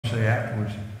say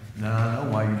afterwards, now I know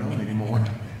why you don't anymore.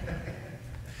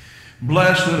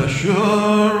 Blessed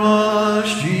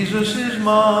assurance, Jesus is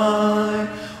mine.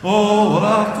 Oh, what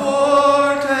a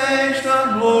foretaste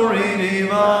of glory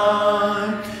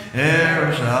divine. Heir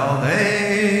of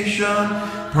salvation,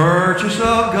 purchase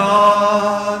of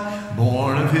God,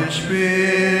 born of His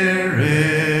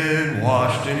Spirit,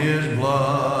 washed in His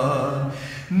blood.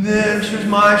 This is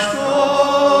my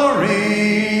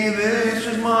story, this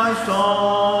is my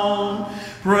song,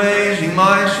 praising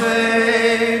my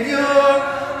Savior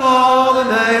all the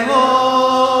day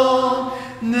long.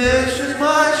 This is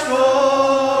my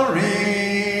story,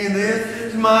 this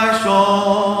is my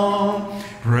song,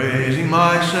 praising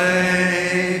my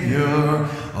Savior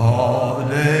all the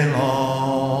day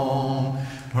long.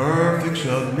 Perfect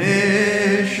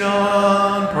submission,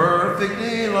 perfect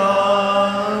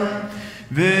delight,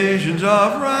 visions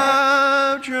of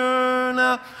rapture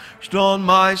now on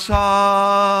my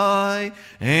side.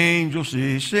 Angels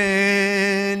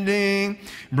descending,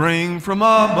 bring from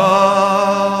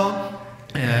above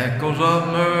echoes of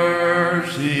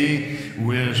mercy,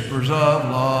 whispers of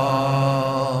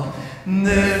love.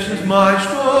 This is my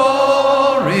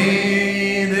story,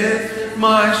 this is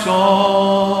my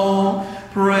song,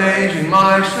 praising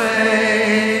my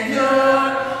Savior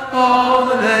all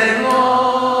the day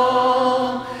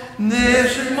long.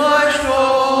 This is my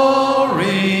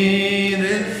story,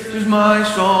 this is my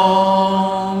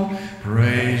song,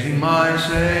 praising my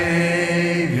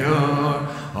Savior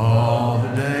all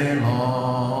the day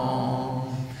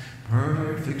long.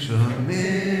 Perfect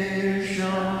submission,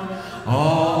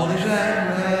 all is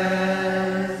at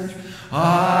rest.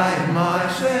 I and my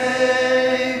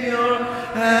Savior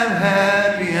am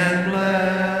happy and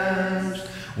blessed,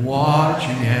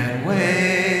 watching and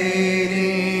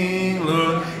waiting,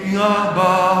 looking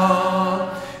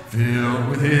above, filled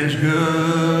with His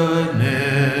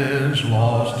goodness,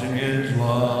 lost in His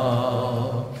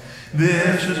love.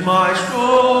 This is my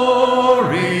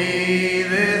story,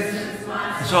 this is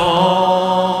my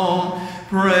song,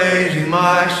 praising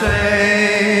my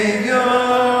Savior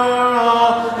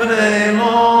all the day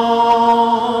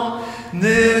long.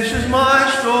 This is my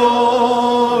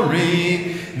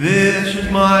story, this is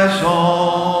my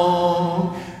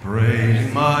song,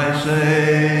 praising my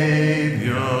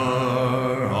Savior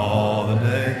all the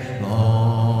day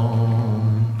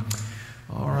long.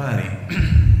 All righty.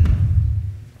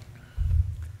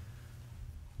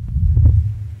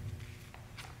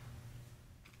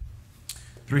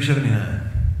 379.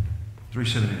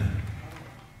 379.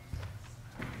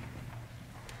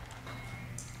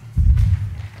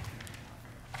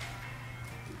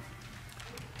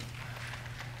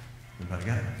 Everybody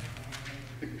got it?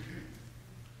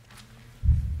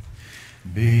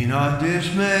 Be not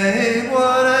dismayed,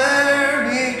 whate'er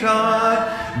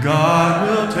betide, God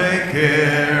will take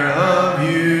care of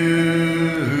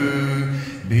you.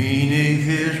 Beneath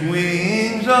His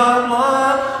wings of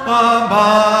love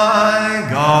abide,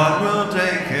 God will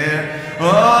take care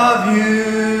of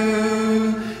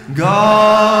you.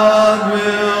 God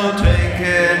will take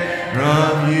care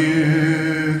of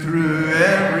you through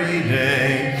every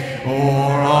day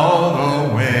or all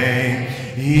the way.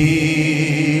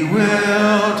 He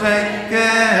will take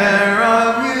care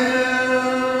of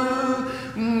you.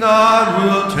 God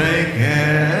will take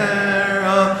care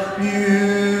of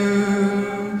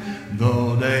you.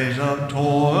 Though days of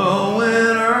toil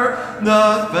when earth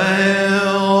doth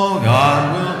fail,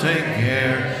 God will take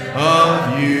care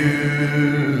of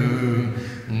you.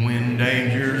 When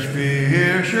dangers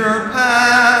fierce your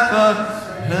path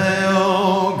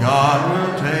assail, God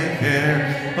will take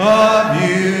care of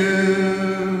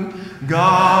you.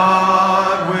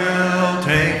 God will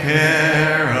take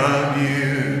care of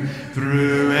you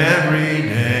through every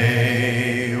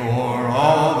day or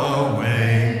all the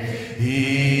way.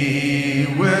 He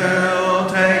will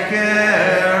take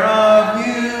care of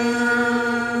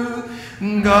you.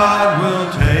 God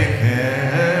will take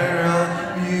care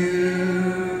of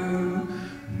you.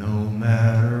 No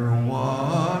matter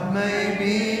what may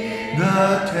be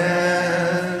the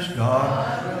test,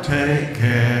 God will take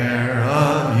care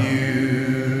of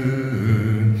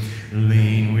you.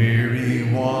 Lean, weary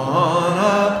one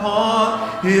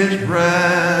upon His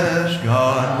breast,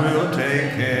 God will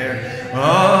take care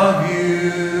of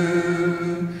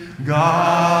you.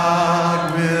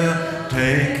 God will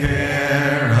take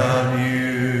care of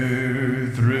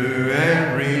you through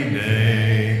every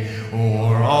day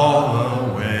or all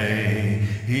the way.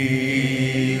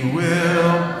 He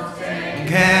will take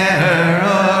care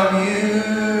of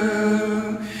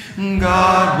you.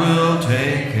 God will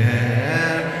take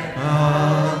care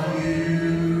of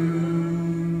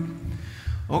you.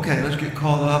 Okay, let's get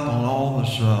caught up up on all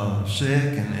that's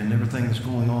sick and everything that's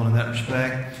going on in that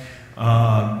respect.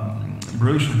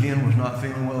 Bruce, again, was not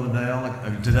feeling well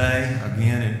today.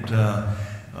 Again,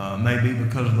 it may be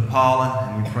because of the pollen,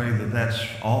 and we pray that that's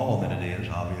all that it is,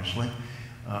 obviously.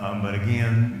 But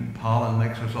again, pollen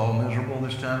makes us all miserable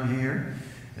this time of year.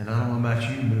 And I don't know about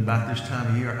you, but about this time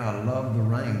of year, I love the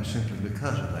rain simply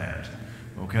because of that.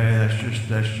 Okay,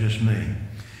 that's just me.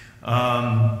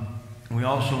 We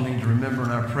also need to remember in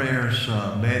our prayers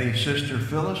Betty's sister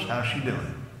Phyllis. How's she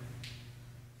doing?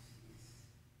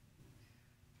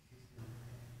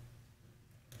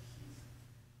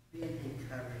 Being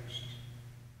encouraged.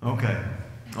 Okay.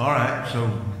 All right.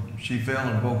 So she fell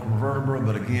and broke her vertebra,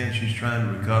 but again, she's trying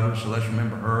to recover. So let's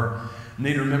remember her.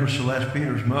 Need to remember Celeste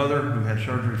Peters' mother, who had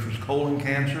surgery for colon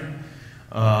cancer.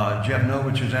 Jeff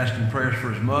Novich is asking prayers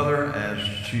for his mother as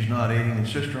she's not eating, and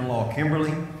sister-in-law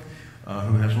Kimberly,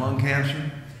 who has lung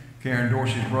cancer. Karen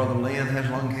Dorsey's brother Lynn has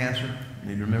lung cancer.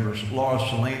 Need to remember Laura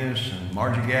Salinas and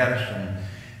Margie Gaddis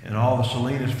and all the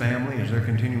Salinas family as they're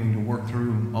continuing to work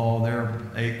through all their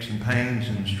aches and pains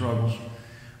and struggles.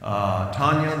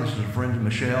 Tanya, this is a friend of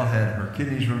Michelle, had her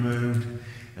kidneys removed.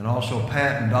 And also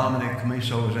Pat and Dominic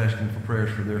Camiso is asking for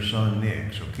prayers for their son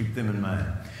Nick, so keep them in mind.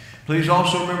 Please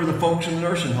also remember the folks in the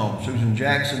nursing home, Susan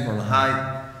Jackson, Verna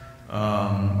Height,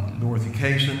 Dorothy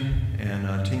Kaysen,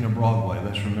 and Tina Broadway.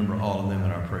 Let's remember all of them in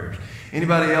our prayers.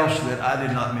 Anybody else that I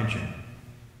did not mention?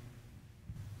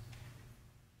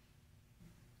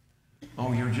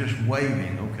 Oh, you're just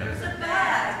waving. Okay. There's a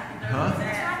bat. Huh? It's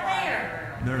right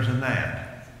there. There's a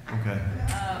gnat. Okay.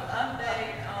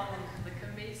 Update on the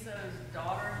Camiso's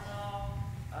daughter-in-law.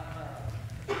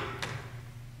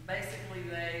 Basically,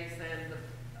 they said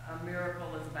a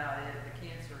miracle is about it. The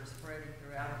cancer is spreading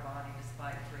throughout her body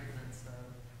despite treatment. So.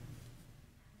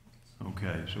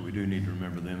 Okay, so we do need to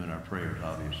remember them in our prayers,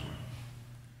 obviously.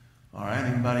 All right,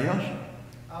 anybody else?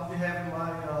 I'll be having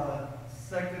my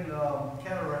second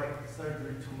cataract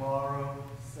surgery tomorrow,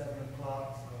 7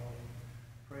 o'clock, so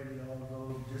pray that all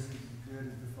goes just as good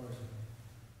as the first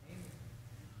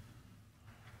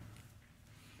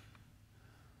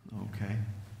one. Okay.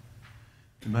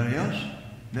 Anybody else?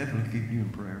 Definitely keep you in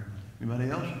prayer. Anybody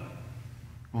else?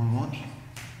 Going once?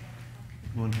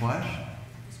 Going twice?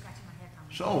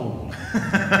 Sold.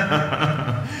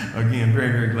 Again,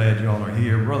 very, very glad y'all are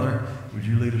here. Brother, would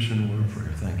you lead us in a word of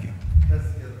prayer? Thank you.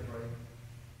 Let's together pray.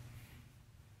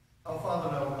 Our Father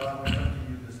and our God, we come to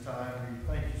you this time.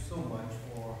 We thank you so much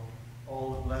for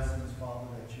all the blessings, Father,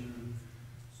 that you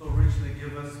so richly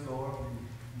give us, Lord.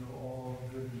 We know all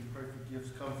good and perfect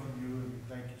gifts come from you, and we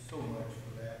thank you so much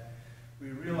for that. We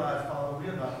realize, Father, we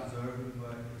are not deserving,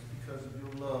 but it's because of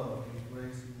your love, your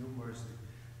grace, and your mercy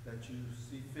that you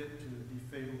see fit to be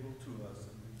favorable to us.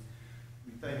 And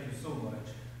we thank you so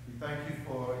much. We thank you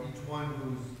for each one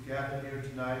who's gathered here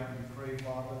tonight. We pray,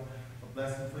 Father, a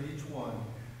blessing for each one.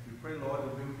 We pray, Lord,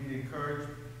 that we will be encouraged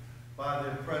by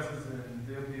their presence and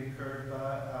they'll be encouraged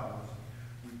by ours.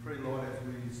 We pray, Lord, as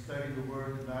we study the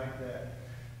word tonight, that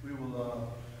we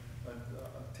will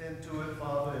attend to it,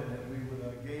 Father, and that we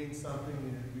would gain something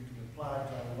that we can apply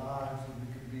to our lives and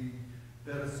we can be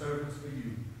better servants for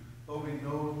you. Lord, we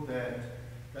know that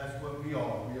that's what we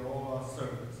are. We all are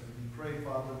servants. And we pray,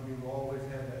 Father, we will always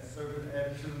have that servant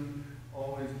attitude,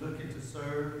 always looking to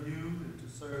serve you and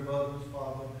to serve others,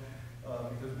 Father,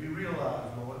 because we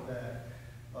realize, Lord, that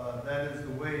that is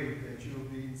the way that you are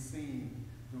being seen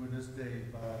during this day,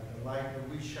 by the light that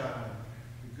we shine,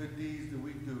 the good deeds that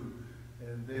we do,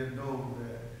 and they'll know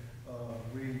that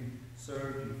we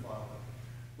serve you, Father.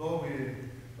 Lord, we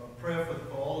pray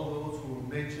for all of those who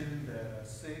were mentioned that are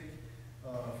sick,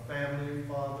 family,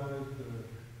 Father,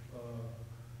 the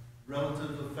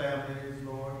relatives of families,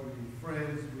 Lord, we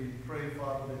friends. We pray,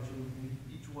 Father, that you meet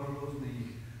each one of those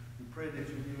needs. We pray that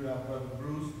you be with our brother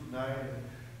Bruce tonight, and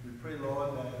we pray,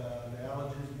 Lord, that the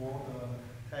allergies won't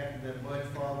attack him that much,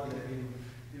 Father, that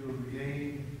he will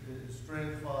regain his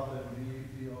strength, Father,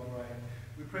 and be all right.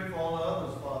 We pray for all the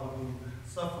others, Father, who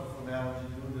suffer from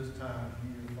allergies during this time of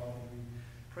year, Father. We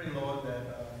pray, Lord,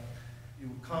 that you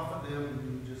will comfort them and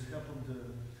you will just help them to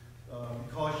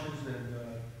be cautious and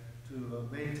to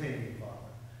maintain,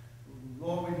 Father.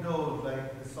 Lord, we know,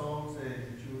 like the song says,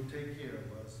 that you will take care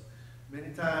of us.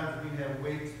 Many times we have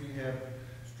weights, we have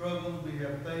struggles, we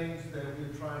have things that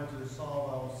we're trying to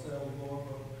solve ourselves, Lord,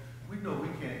 but we know we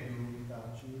can't do it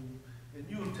without you. And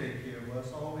you'll take care of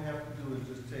us. All we have to do is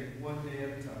just take one day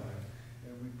at a time.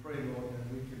 And we pray, Lord,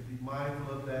 that we can be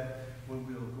mindful of that when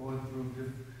we're going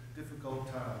through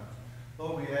difficult times.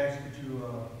 Lord, we ask that you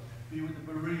be with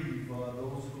the bereaved,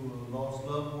 those who have lost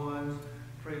loved ones.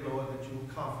 Pray, Lord, that you will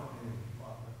comfort them,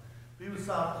 Father. Be with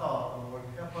South Carl, Lord.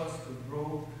 Help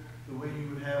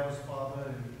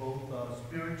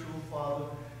spiritual, Father,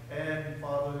 and,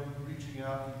 Father, reaching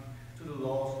out to the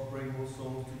lost to bring more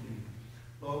souls to you.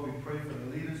 Lord, we pray for the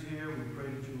leaders here. We pray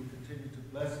that you will continue to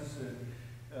bless us and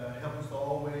help us to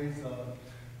always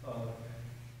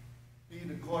be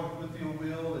in accordance with your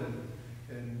will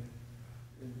and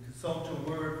consult your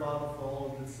word, Father, for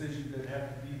all the decisions that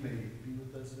have to be made. Be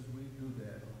with us as we do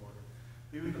that, Lord.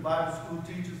 Be with the Bible school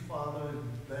teachers, Father,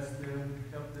 and bless them,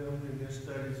 help them in their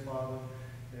studies, Father.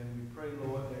 And we pray,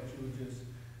 Lord, that you will just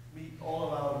meet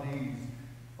all of our needs.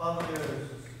 Father,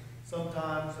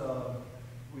 sometimes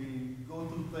we go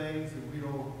through things and we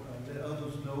don't let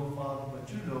others know, Father,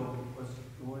 but you know what's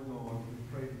going on. We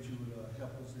pray that you would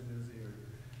help us in this area.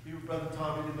 Be with Brother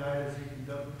Tommy tonight as he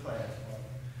conducts the class,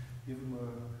 Father. Give him a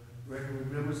regular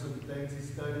remembrance of the things he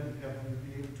studied and help him to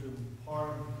be able to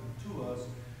impart to us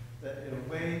that in a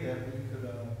way that we could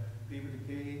be able to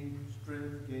gain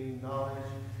strength, gain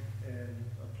knowledge, and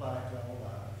apply it to our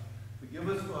lives. Forgive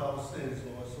us for our sins,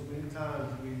 Lord. So many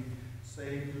times we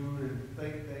say, do, and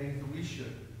think things that we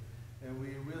shouldn't. And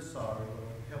we're sorry,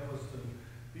 Lord. Help us to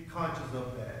be conscious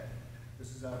of that.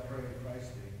 This is our prayer in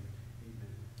Christ's name.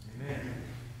 Amen. Amen.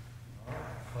 All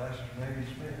right, class may be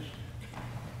dismissed.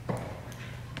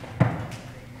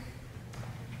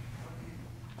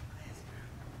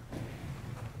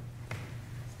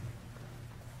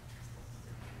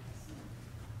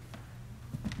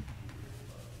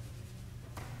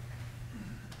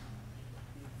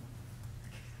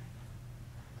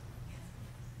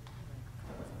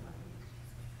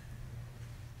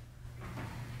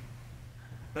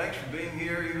 Thanks for being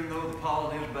here, even though the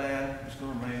pollen is bad. It's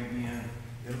going to rain again.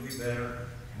 It'll be better.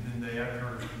 And then the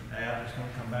after it's going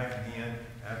to come back again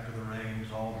after the rain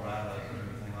is all dried up and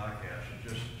everything like that. So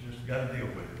just got to deal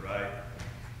with it, right?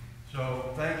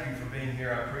 So thank you for being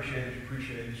here. I appreciate it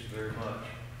very much.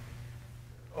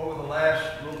 Over the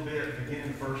last little bit,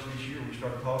 beginning first this year, we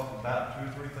started talking about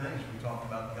 2 or 3 things. We talked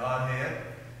about the Godhead.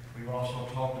 We've also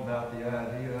talked about the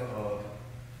idea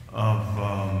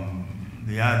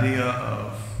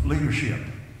of leadership.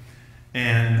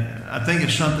 And I think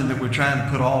it's something that we're trying to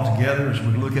put all together as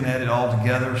we're looking at it all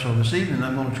together. So this evening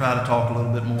I'm going to try to talk a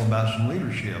little bit more about some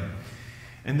leadership.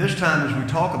 And this time as we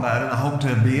talk about it, I hope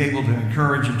to be able to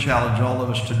encourage and challenge all of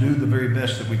us to do the very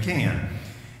best that we can.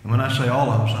 And when I say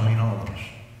all of us, I mean all of us.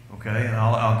 Okay? And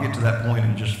I'll get to that point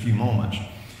in just a few moments.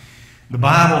 The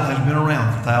Bible has been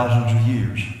around for thousands of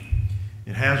years.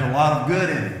 It has a lot of good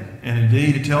in it. And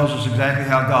indeed, it tells us exactly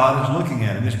how God is looking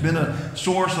at it. It's been a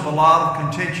source of a lot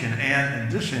of contention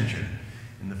and dissension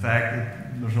in the fact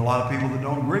that there's a lot of people that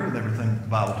don't agree with everything that the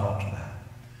Bible talks about.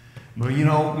 But you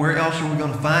know, where else are we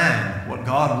going to find what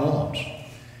God wants?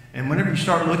 And whenever you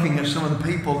start looking at some of the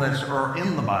people that are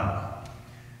in the Bible,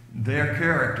 their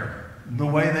character, the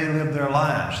way they lived their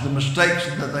lives, the mistakes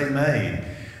that they made,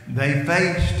 they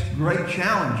faced great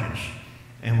challenges.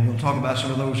 And we'll talk about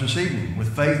some of those this evening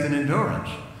with faith and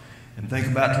endurance. And think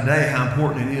about today how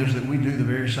important it is that we do the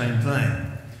very same thing.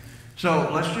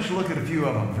 So let's just look at a few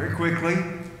of them very quickly.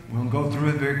 We'll go through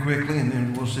it very quickly and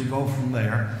then we'll go from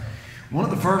there. One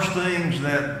of the first things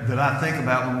that I think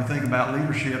about when we think about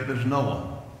leadership is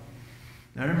Noah.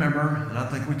 Now remember, and I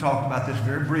think we talked about this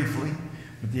very briefly,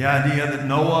 but the idea that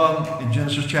Noah, in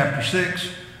Genesis chapter 6,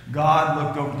 God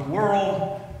looked over the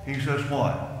world. He says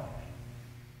what?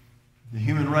 The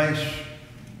human race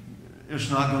is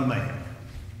not going to make it.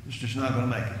 It's just not going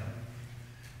to make it.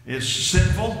 It's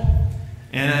sinful.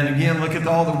 And again, look at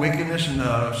all the wickedness and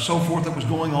so forth that was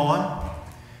going on.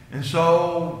 And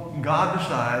so God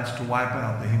decides to wipe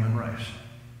out the human race.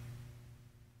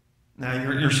 Now,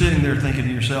 you're sitting there thinking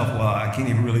to yourself, well, I can't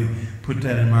even really put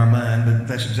that in my mind, but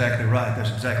that's exactly right.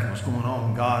 That's exactly what's going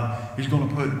on. God is going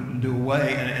to do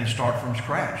away and start from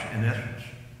scratch, in essence.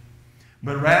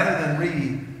 But rather than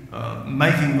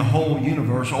making the whole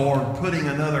universe or putting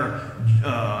another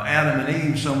Adam and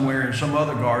Eve somewhere in some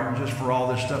other garden just for all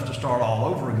this stuff to start all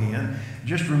over again,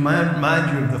 just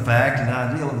remind you of the fact, an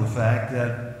ideal of the fact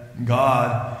that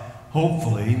God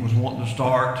hopefully was wanting to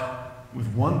start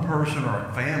with one person or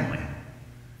a family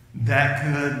that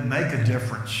could make a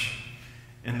difference.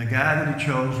 And the guy that he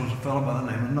chose was a fellow by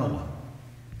the name of Noah.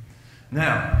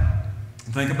 Now,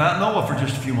 think about Noah for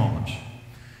just a few moments.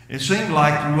 It seemed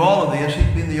like through all of this,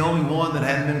 he'd been the only one that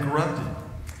hadn't been corrupted.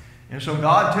 And so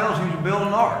God tells him to build an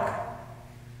ark.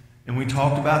 And we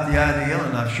talked about the idea,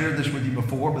 and I've shared this with you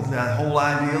before, but that whole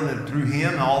idea that through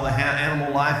him, all the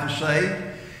animal life is saved.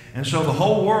 And so the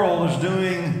whole world is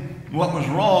doing what was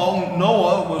wrong.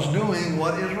 Noah was doing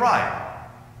what is right.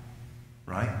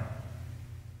 Right?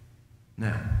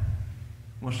 Now,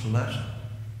 what's the lesson?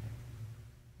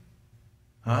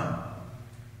 Huh?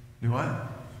 Do what?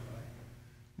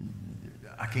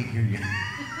 I can't hear you.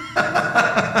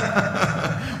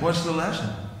 What's the lesson?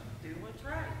 Do what's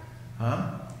right.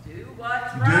 Huh? Do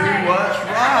what's Do right. what's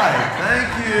right. Thank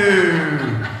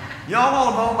you. Y'all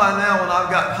all know by now when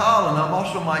I've got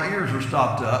pollen, my ears are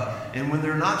stopped up. And when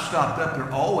they're not stopped up,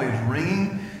 they're always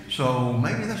ringing. So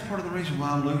maybe that's part of the reason why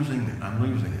I'm losing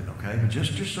it, okay? But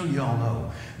just so y'all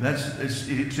know, it's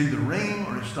either ringing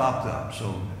or it's stopped up.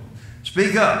 So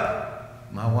speak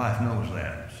up. My wife knows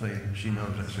that. See, she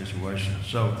knows that situation.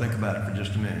 So think about it for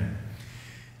just a minute.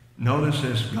 Notice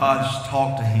as God's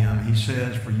talked to him, he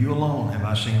says, "For you alone have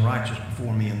I seen righteous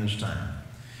before me in this time."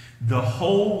 The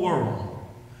whole world,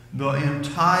 the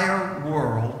entire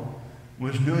world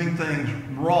was doing things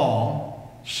wrong,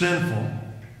 sinful,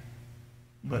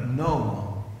 but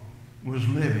Noah was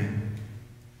living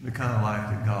the kind of life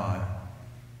that God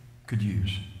could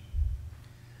use.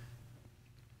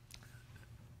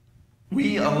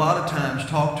 We a lot of times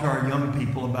talk to our young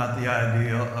people about the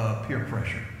idea of peer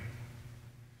pressure.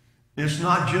 It's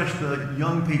not just the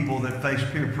young people that face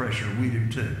peer pressure, we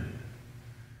do too.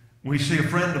 We see a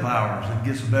friend of ours that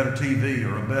gets a better TV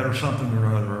or a better something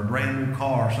or other, or a brand new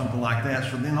car or something like that.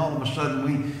 So then all of a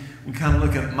sudden we kind of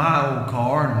look at my old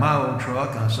car and my old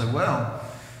truck and I say, well,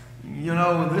 you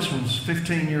know, this one's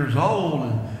 15 years old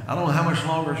and I don't know how much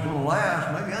longer it's going to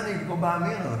last. Maybe I need to go buy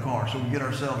me another car so we get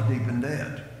ourselves deep in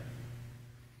debt.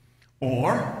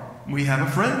 Or we have a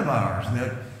friend of ours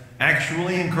that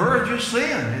actually encourages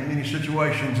sin in many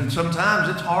situations, and sometimes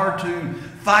it's hard to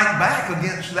fight back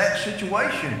against that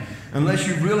situation unless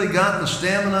you've really got the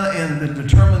stamina and the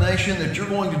determination that you're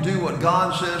going to do what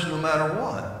God says no matter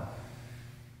what.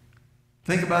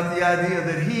 Think about the idea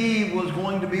that he was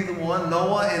going to be the one,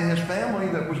 Noah and his family,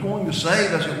 that was going to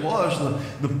save as it was,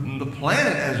 the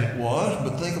planet as it was.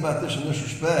 But think about this in this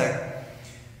respect.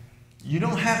 You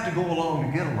don't have to go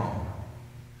along to get along.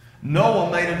 Noah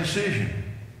made a decision,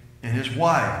 and his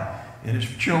wife and his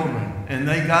children, and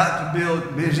they got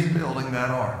to busy building that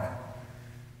ark.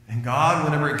 And God,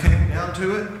 whenever it came down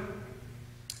to it,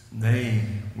 they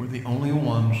were the only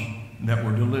ones that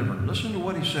were delivered. Listen to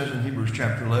what he says in Hebrews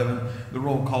chapter 11, the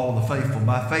roll call of the faithful.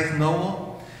 By faith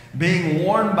Noah, being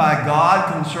warned by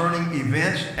God concerning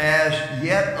events as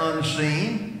yet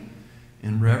unseen,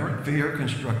 in reverent fear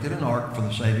constructed an ark for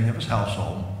the saving of his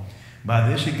household. By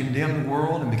this he condemned the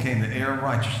world and became the heir of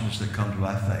righteousness that comes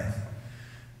by faith.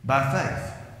 By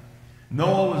faith.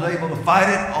 Noah was able to fight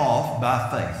it off by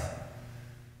faith.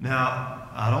 Now,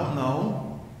 I don't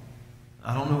know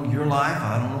your life.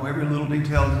 I don't know every little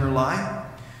detail of your life.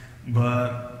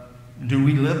 But do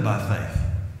we live by faith?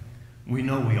 We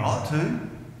know we ought to.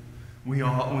 We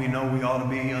know we ought to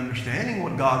be understanding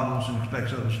what God wants and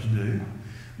expects of us to do.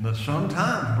 But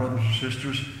sometimes, brothers and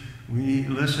sisters, we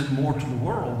listen more to the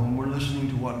world than we're listening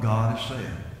to what God has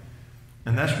said.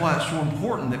 And that's why it's so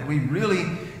important that we really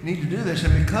need to do this.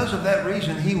 And because of that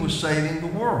reason, he was saving the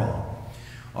world.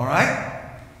 All right?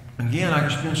 Again, I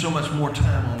could spend so much more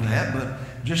time on that,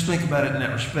 but just think about it in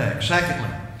that respect. Secondly,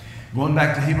 going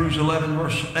back to Hebrews 11,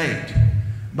 verse 8.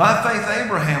 By faith,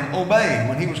 Abraham obeyed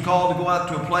when he was called to go out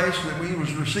to a place that he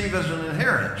was received as an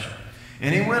inheritance.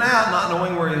 And he went out not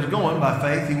knowing where he was going. By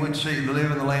faith, he went to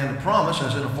live in the land of promise,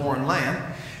 as in a foreign land,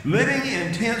 living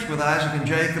in tents with Isaac and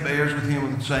Jacob, heirs with him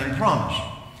with the same promise.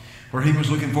 For he was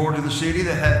looking forward to the city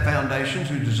that had foundations,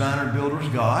 whose designer and builder was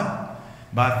God.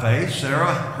 By faith,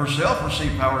 Sarah herself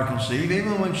received power to conceive,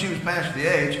 even when she was past the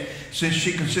age, since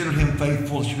she considered him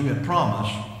faithful who had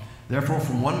promised. Therefore,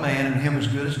 from one man, and him as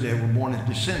good as dead, were born his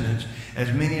descendants,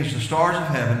 as many as the stars of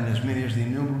heaven, and as many as the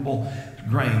innumerable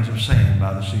grains of sand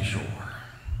by the seashore.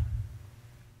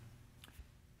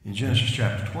 In Genesis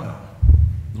chapter 12,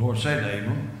 the Lord said to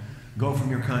Abram, go from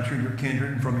your country, your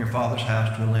kindred, and from your father's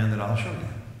house to a land that I'll show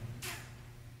you.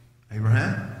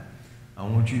 Abraham, I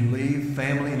want you to leave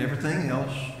family and everything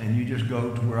else, and you just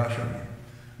go to where I show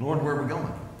you. Lord, where are we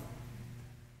going?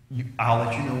 I'll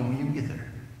let you know when you get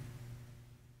there.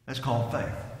 That's called faith,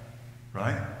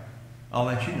 right? I'll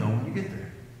let you know when you get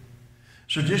there.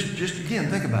 So just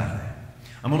again, think about that.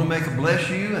 I'm going to bless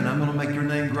you, and I'm going to make your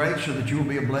name great so that you will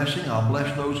be a blessing. I'll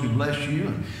bless those who bless you,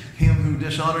 and him who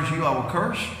dishonors you I will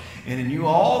curse. And in you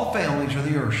all the families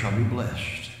of the earth shall be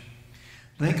blessed.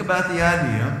 Think about the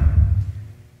idea.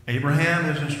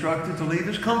 Abraham is instructed to leave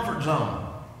his comfort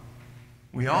zone.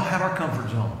 We all have our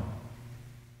comfort zone.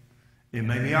 It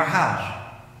may be our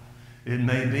house. It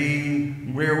may be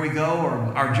where we go or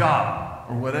our job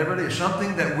or whatever it is.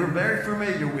 Something that we're very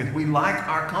familiar with. We like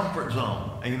our comfort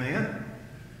zone. Amen?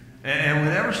 And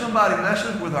whenever somebody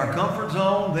messes with our comfort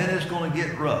zone, then it's going to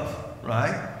get rough,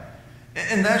 right?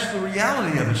 And that's the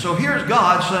reality of it. So here's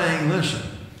God saying, listen,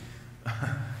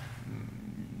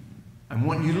 I'm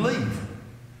wanting you to leave.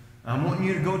 I'm wanting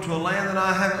you to go to a land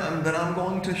that I'm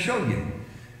going to show you.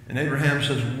 And Abraham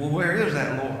says, well, where is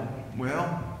that, Lord?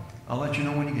 Well, I'll let you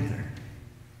know when you get there.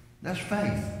 That's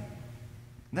faith.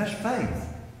 That's faith.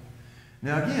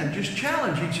 Now again, just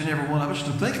challenge each and every one of us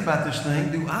to think about this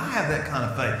thing. Do I have that kind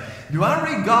of faith? Do I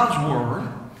read God's Word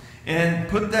and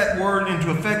put that Word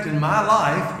into effect in my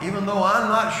life, even though I'm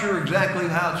not sure exactly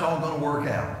how it's all going to work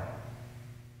out?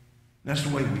 That's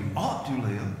the way we ought to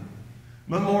live.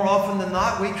 But more often than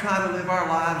not, we try to live our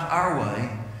lives our way.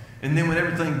 And then when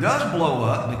everything does blow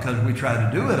up because we try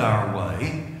to do it our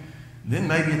way, then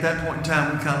maybe at that point in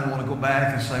time we kind of want to go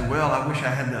back and say, well, I wish I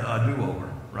had a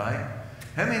do-over, right?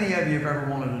 How many of you have ever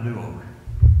wanted a do-over?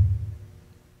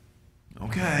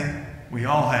 Okay, we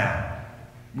all have.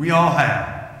 We all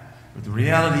have. But the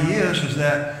reality is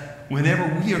that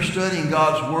whenever we are studying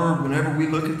God's Word, whenever we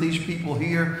look at these people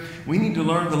here, we need to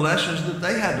learn the lessons that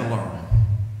they had to learn.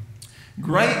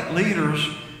 Great leaders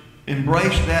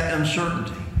embrace that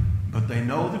uncertainty, but they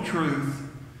know the truth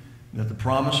that the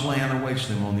promised land awaits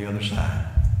them on the other side.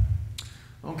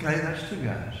 Okay, that's two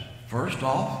guys. First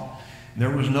off, there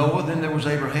was Noah, then there was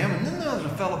Abraham, and then there was a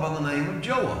fellow by the name of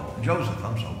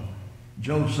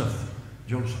Joseph,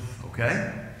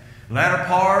 okay? Latter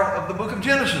part of the book of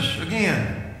Genesis,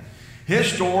 again. His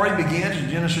story begins in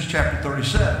Genesis chapter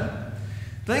 37.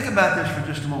 Think about this for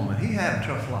just a moment. He had a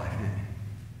tough life, didn't he?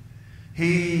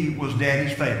 He was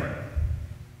Daddy's favorite.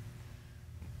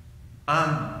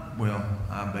 I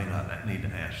may not need to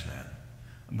ask that.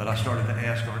 But I started to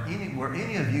ask, were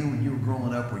any of you, when you were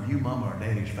growing up, were you Mama or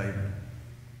Daddy's favorite?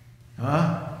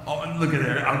 Huh? Oh, look at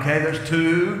there. Okay, there's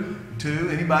two.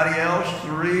 Anybody else?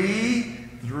 Three.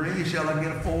 Shall I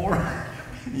get a 4?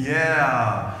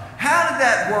 Yeah. How did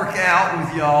that work out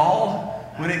with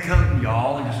y'all when it comes to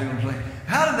y'all? You see what I'm saying?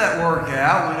 How did that work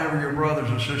out whenever your brothers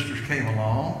and sisters came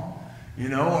along? You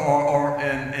know,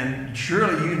 and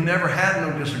surely you never had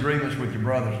no disagreements with your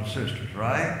brothers and sisters,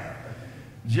 right?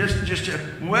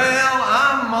 Well,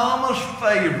 I'm Mama's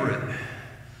favorite.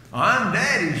 I'm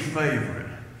Daddy's favorite.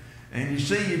 And you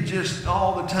see, you just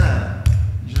all the time,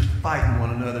 just fighting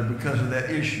one another because of that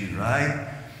issue, right?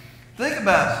 Think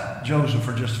about Joseph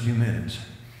for just a few minutes.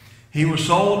 He was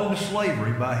sold into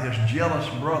slavery by his jealous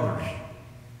brothers.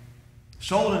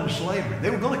 Sold into slavery. They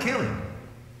were going to kill him.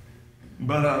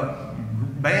 But a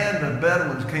band of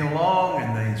Bedouins came along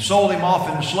and they sold him off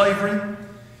into slavery.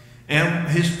 And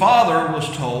his father was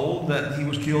told that he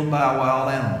was killed by a wild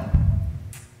animal.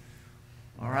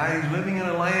 All right, he's living in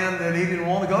a land that he didn't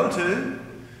want to go to.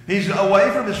 He's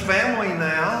away from his family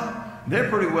now. They're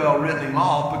pretty well written him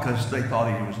off because they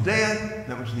thought he was dead.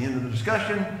 That was the end of the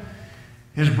discussion.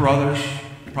 His brothers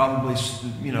probably,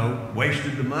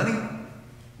 wasted the money.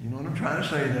 You know what I'm trying to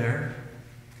say there.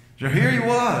 So here he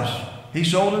was. He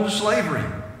sold into slavery.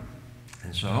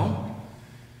 And so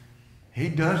he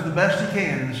does the best he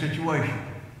can in the situation.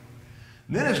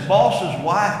 Then his boss's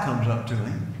wife comes up to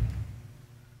him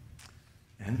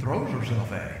and throws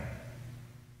herself at him.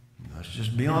 Let's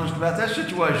just be honest about that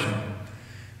situation.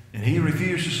 And he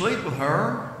refused to sleep with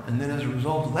her, and then as a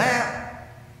result of that,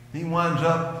 he winds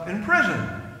up in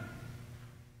prison.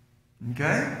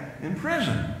 Okay? In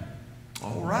prison.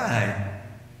 All right.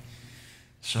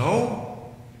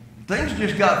 So, things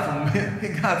just got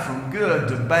from good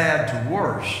to bad to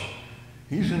worse.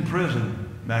 He's in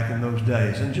prison back in those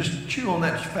days. And just chew on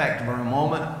that fact for a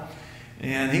moment.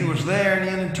 And he was there, and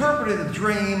he interpreted the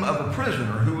dream of a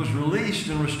prisoner who was released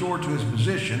and restored to his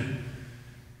position.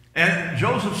 And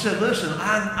Joseph said, listen,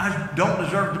 I don't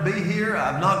deserve to be here.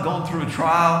 I've not gone through a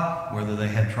trial. Whether they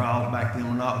had trials back then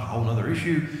or not was a whole other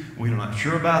issue. We're not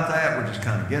sure about that. We're just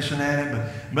kind of guessing at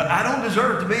it. But I don't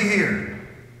deserve to be here.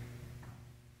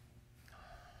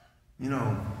 You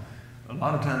know, a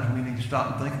lot of times we need to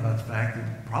stop and think about the fact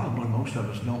that probably most of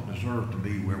us don't deserve to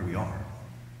be where we are.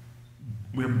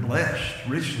 We're blessed,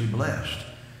 richly blessed.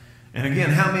 And again,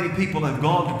 how many people have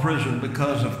gone to prison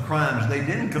because of crimes they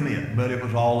didn't commit, but it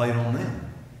was all laid on them?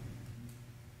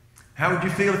 How would you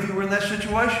feel if you were in that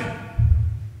situation?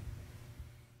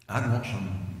 I'd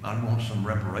want some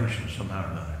reparations somehow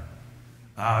or another.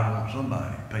 I'd want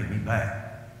somebody to pay me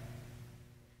back.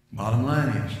 Bottom line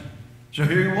is, so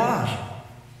here he was.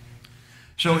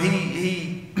 So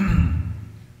he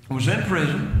was in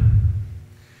prison,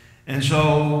 and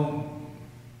so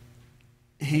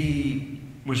he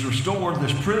was restored.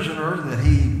 This prisoner that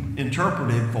he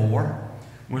interpreted for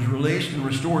was released and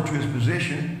restored to his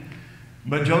position.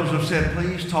 But Joseph said,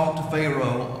 please talk to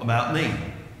Pharaoh about me.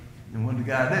 And what did the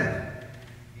guy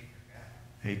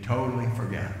do? He totally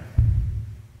forgot.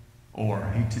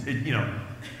 Or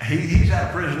he's out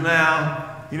of prison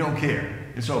now. He don't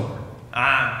care. It's over.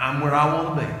 I'm where I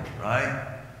want to be,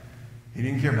 right? He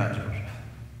didn't care about Joseph.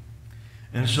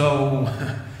 And so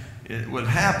what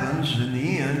happens in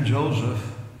the end,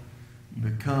 Joseph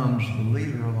becomes the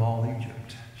leader of all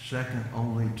Egypt, second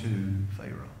only to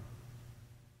Pharaoh.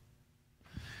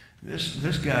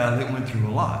 This guy that went through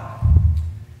a lot.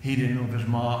 He didn't know if his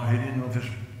mom, he didn't know if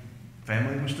his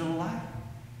family was still alive.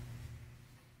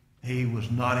 He was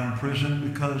not in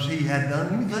prison because he had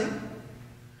done anything.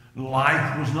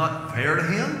 Life was not fair to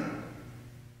him.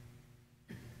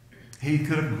 He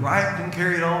could have griped and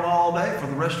carried on all day for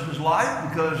the rest of his life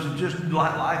because it just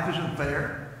life isn't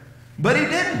fair. But he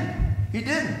didn't. He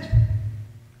didn't.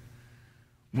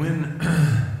 When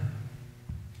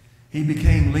he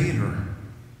became leader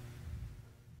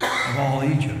of all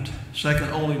Egypt, second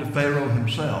only to Pharaoh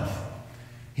himself,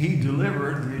 he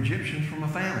delivered the Egyptians from a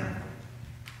famine.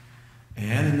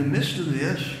 And in the midst of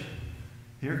this,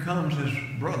 here comes his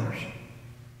brothers,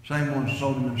 same ones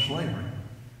sold him into slavery.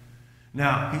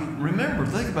 Now, remember,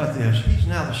 think about this. He's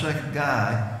now the second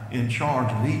guy in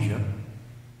charge of Egypt.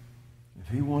 If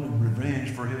he wanted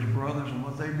revenge for his brothers and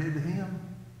what they did to him,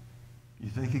 you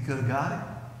think he could have got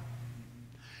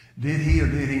it? Did he or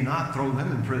did he not throw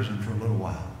them in prison for a little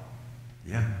while?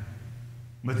 Yeah.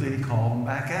 But then he called them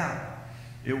back out.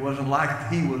 It wasn't like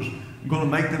he was going to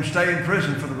make them stay in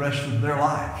prison for the rest of their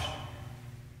lives.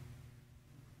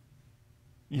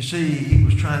 You see, he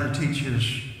was trying to teach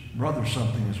his brother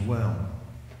something as well.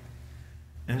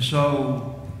 And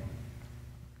so,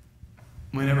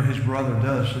 whenever his brother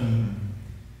does, and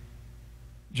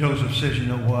Joseph says, you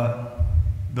know what?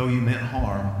 Though you meant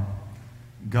harm,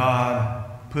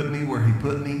 God put me where he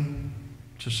put me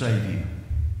to save you.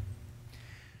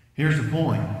 Here's the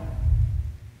point.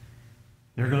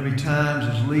 There are going to be times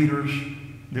as leaders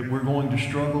that we're going to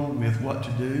struggle with what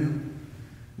to do.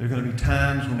 There are going to be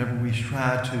times whenever we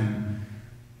try to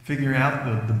figure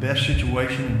out the best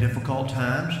situation in difficult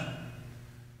times.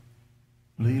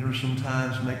 Leaders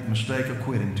sometimes make the mistake of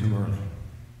quitting too early.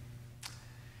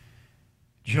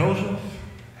 Joseph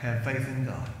had faith in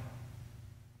God.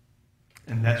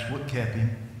 And that's what kept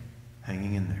him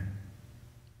hanging in there.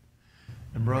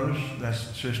 And brothers,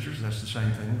 sisters, that's the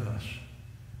same thing with us.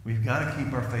 We've got to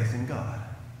keep our faith in God.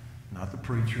 Not the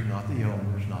preacher, not the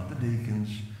elders, not the deacons,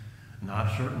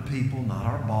 not certain people, not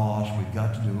our boss. We've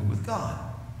got to do it with God.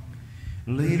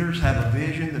 Leaders have a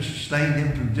vision that sustained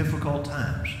them through difficult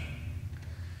times.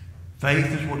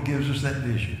 Faith is what gives us that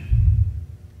vision.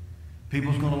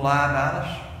 People's going to lie about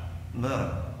us. Let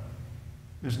them.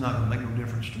 It's not going to make no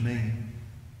difference to me.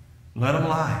 Let them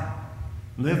lie.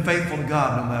 Live faithful to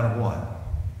God no matter what.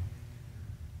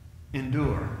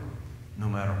 Endure no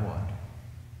matter what.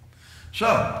 So,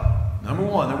 number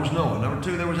one, there was Noah. Number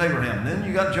two, there was Abraham. And then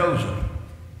you got Joseph.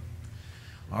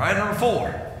 All right, number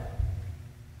four,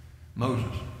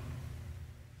 Moses.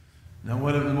 Now,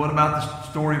 what about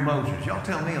the story of Moses? Y'all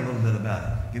tell me a little bit about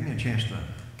it. Give me a chance to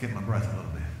get my breath a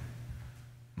little bit.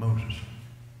 Moses.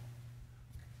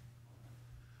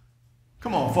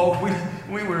 Come on, folks.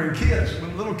 We were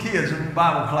little kids in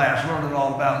Bible class learning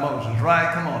all about Moses,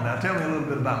 right? Come on now. Tell me a little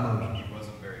bit about Moses. He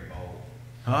wasn't very bold.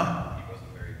 Huh? He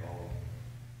wasn't very bold.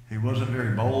 He wasn't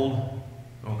very bold?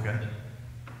 Okay.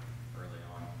 Early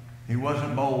on. He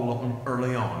wasn't bold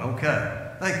early on.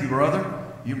 Okay. Thank you, brother.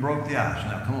 You broke the ice.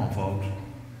 Now, come on, folks.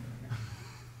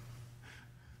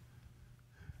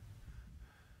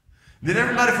 Did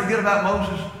everybody forget about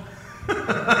Moses? His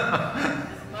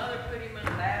mother put him in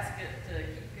a basket to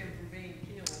keep him from being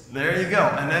killed. There you go.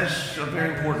 And that's a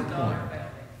very important point.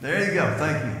 There you go.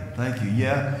 Thank you. Thank you.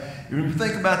 Yeah. You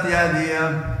think about the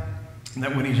idea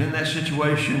that when he's in that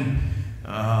situation,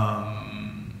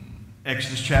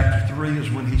 Exodus chapter 3 is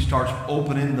when he starts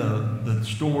opening the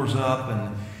stores up.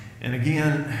 And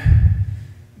again,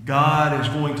 God is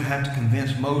going to have to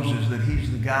convince Moses that he's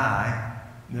the guy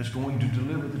that's going to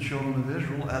deliver the children of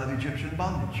Israel out of Egyptian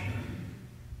bondage.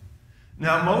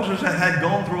 Now, Moses had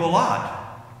gone through a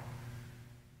lot.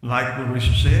 Like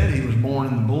Larissa said, he was born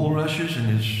in the bulrushes, and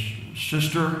his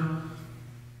sister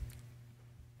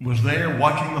was there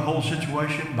watching the whole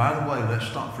situation. By the way, let's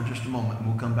stop for just a moment, and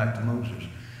we'll come back to Moses.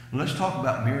 And let's talk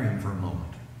about Miriam for a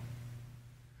moment.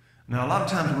 Now, a lot of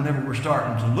times whenever we're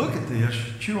starting to look at this,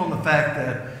 chew on the fact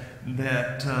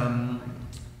that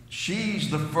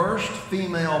she's the first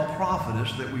female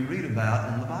prophetess that we read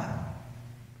about in the Bible.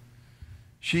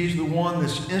 She's the one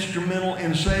that's instrumental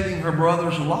in saving her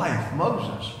brother's life,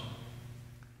 Moses.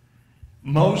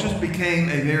 Moses became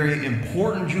a very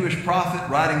important Jewish prophet,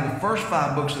 writing the first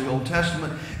 5 books of the Old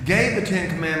Testament, gave the 10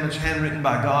 Commandments handwritten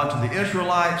by God to the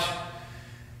Israelites,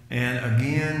 And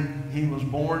again, he was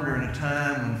born during a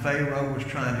time when Pharaoh was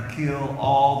trying to kill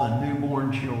all the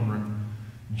newborn children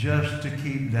just to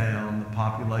keep down the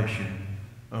population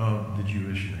of the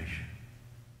Jewish nation.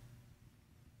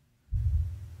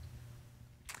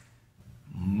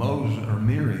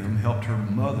 Miriam helped her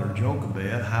mother,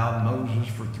 Jochebed, hide Moses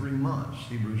for 3 months.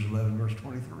 Hebrews 11, verse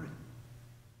 23.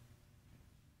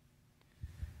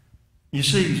 You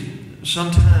see,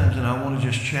 sometimes, and I want to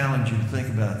just challenge you to think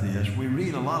about this, we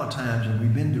read a lot of times, and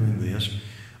we've been doing this,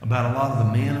 about a lot of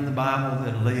the men in the Bible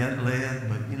that led,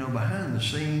 but you know, behind the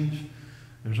scenes,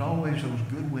 there's always those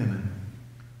good women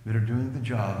that are doing the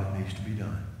job that needs to be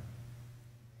done.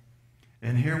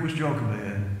 And here was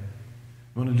Jochebed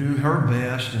going to do her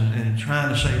best and trying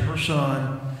to save her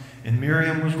son, and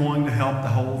Miriam was going to help the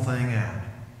whole thing out.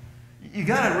 You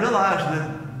got to realize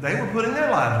that they were putting their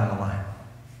lives on the line.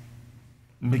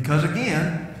 Because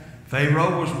again,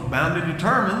 Pharaoh was bound to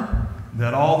determine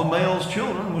that all the male's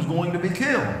children was going to be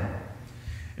killed.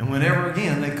 And whenever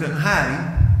again they couldn't hide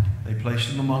him, they placed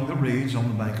him among the reeds on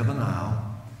the bank of the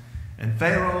Nile. And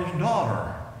Pharaoh's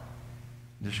daughter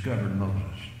discovered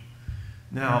Moses.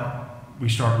 Now, we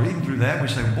start reading through that, we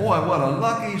say, boy, what a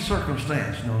lucky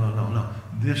circumstance. No.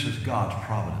 This is God's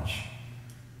providence.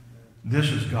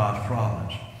 This is God's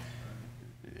providence.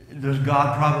 Does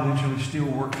God providentially still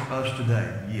work for us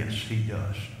today? Yes, he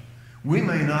does. We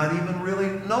may not even really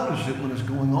notice it when it's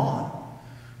going on.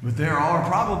 But there are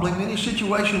probably many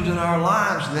situations in our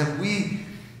lives that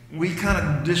we kind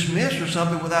of dismiss or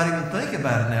something without even thinking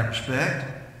about it in that respect.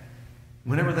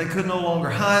 Whenever they could no longer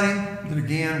hide him, then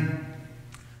again,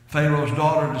 Pharaoh's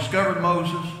daughter discovered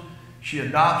Moses. She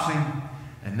adopts him.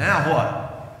 And now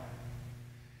what?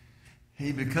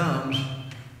 He becomes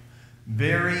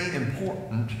very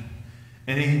important.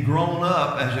 And he's grown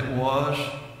up as it was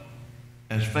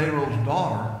as Pharaoh's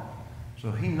daughter.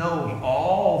 So he knows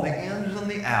all the ins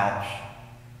and the outs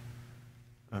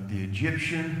of the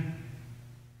Egyptian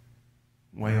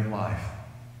way of life.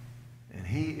 And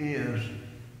he is,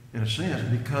 in a sense,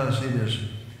 because it is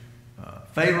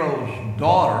Pharaoh's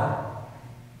daughter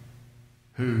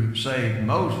who saved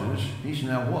Moses, he's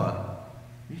now what?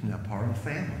 He's now part of the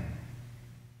family.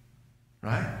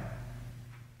 Right?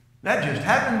 That just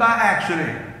happened by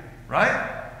accident.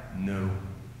 Right? No.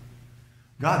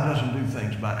 God doesn't do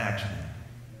things by accident.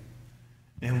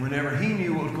 And whenever he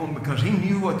knew what was going, because he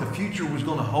knew what the future was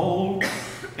going to hold,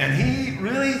 and he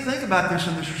really, think about this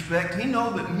in this respect, he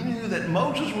knew that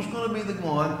Moses was going to be the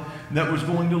one that was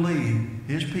going to lead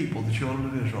his people, the children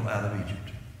of Israel, out of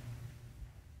Egypt.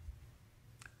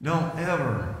 Don't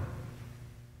ever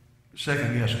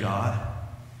second guess God.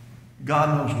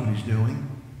 God knows what he's doing.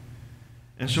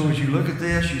 And so as you look at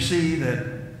this, you see that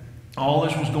all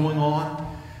this was going on.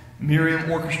 Miriam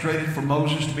orchestrated for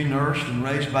Moses to be nursed and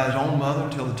raised by his own mother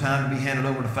until the time to be handed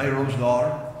over to Pharaoh's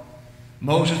daughter.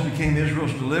 Moses became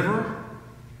Israel's deliverer.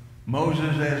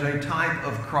 Moses as a type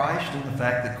of Christ and the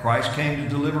fact that Christ came to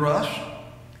deliver us.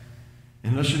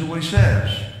 And listen to what he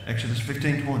says, Exodus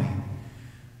 15:20.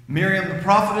 Miriam the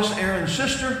prophetess, Aaron's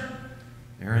sister.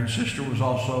 Aaron's sister was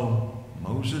also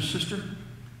Moses' sister.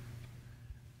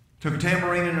 Took a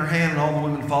tambourine in her hand, and all the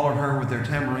women followed her with their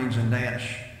tambourines and danced.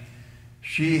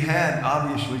 She had,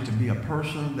 obviously, to be a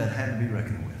person that had to be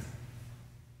reckoned with.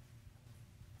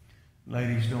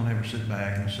 Ladies, don't ever sit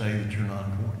back and say that you're not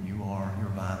important. You are. You're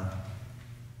vital.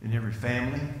 In every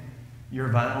family, you're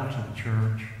vital to the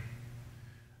church.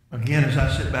 Again, as I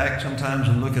sit back sometimes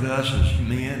and look at us as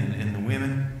men and the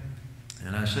women,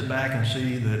 and I sit back and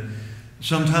see that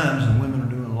sometimes the women are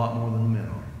doing a lot more than the men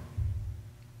are.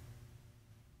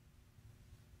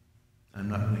 I'm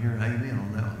not going to hear an amen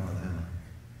on that one, are they?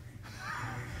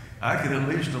 I could at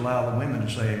least allow the women to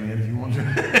say amen if you want to.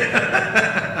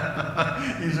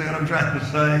 You see what I'm trying to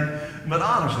say? But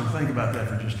honestly, think about that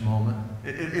for just a moment.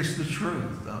 It's the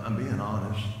truth. I'm being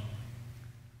honest.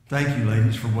 Thank you,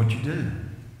 ladies, for what you do.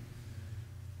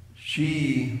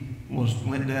 She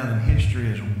went down in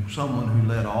history as someone who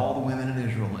led all the women in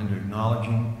Israel into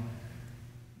acknowledging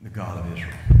the God of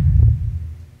Israel.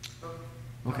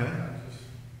 Okay.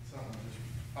 Something just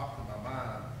popped in my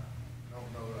mind. I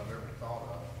don't know that I've ever thought of.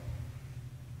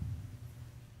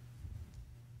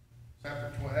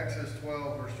 Exodus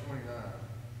 12, verse 29.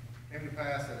 It came to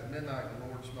pass that at midnight the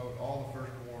Lord smote all the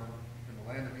firstborn in the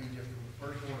land of Egypt, from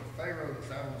the firstborn of Pharaoh that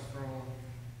sat on his throne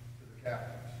to the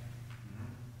captives.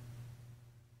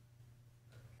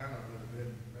 That kind of would have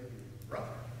been maybe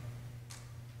rougher.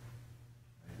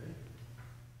 Maybe.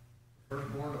 The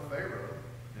firstborn of Pharaoh.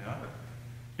 Yeah.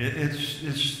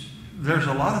 There's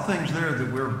a lot of things there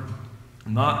that we're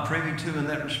not privy to in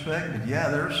that respect. But yeah,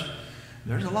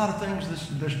 There's a lot of things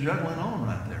that's juggling on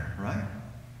right there, right?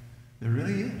 There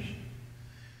really is.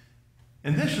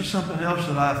 And this is something else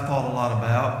that I've thought a lot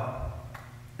about.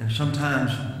 And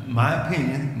sometimes my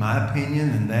opinion,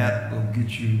 and that will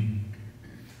get you,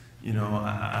 you know,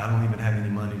 I don't even have any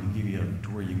money to give you to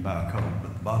where you can buy a coat.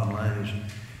 But the bottom line is,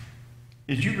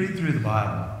 as you read through the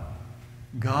Bible,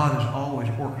 God is always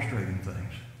orchestrating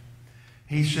things.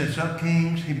 He sets up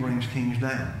kings, he brings kings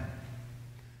down.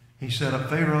 He set up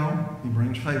Pharaoh, he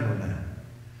brings Pharaoh down.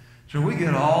 So we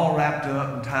get all wrapped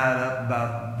up and tied up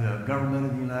about the government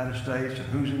of the United States and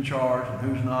who's in charge and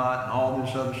who's not and all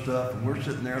this other stuff. And we're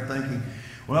sitting there thinking,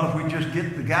 well, if we just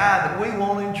get the guy that we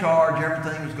want in charge,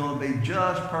 everything is going to be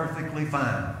just perfectly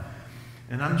fine.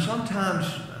 And sometimes,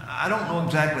 I don't know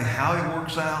exactly how it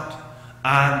works out.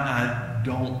 I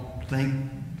don't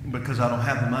think, because I don't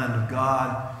have the mind of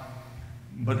God.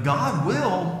 But God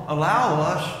will allow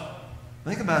us,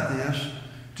 think about this,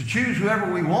 to choose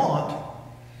whoever we want,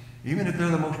 even if they're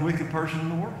the most wicked person in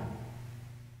the world.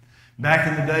 Back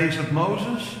in the days of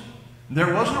Moses,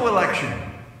 there was no election.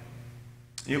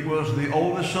 It was the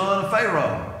oldest son of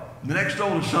Pharaoh, the next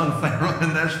oldest son of Pharaoh,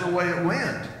 and that's the way it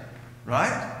went,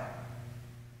 right?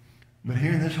 But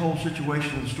here in this whole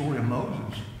situation of the story of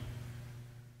Moses,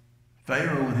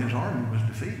 Pharaoh and his army was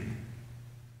defeated,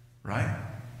 right?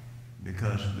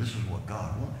 Because this is what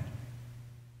God wanted.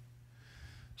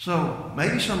 So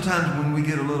maybe sometimes when we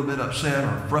get a little bit upset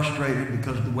or frustrated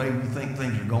because of the way we think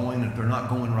things are going, if they're not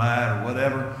going right or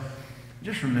whatever,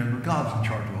 just remember God's in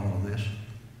charge of all of this.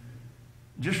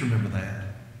 Just remember that.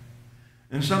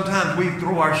 And sometimes we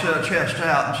throw our chest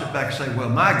out and sit back and say, well,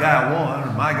 my guy won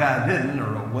or my guy didn't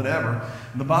or whatever.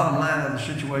 And the bottom line of the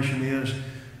situation is,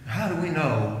 how do we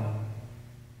know?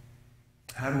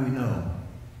 How do we know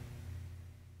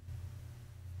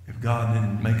if God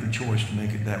didn't make a choice to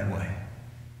make it that way?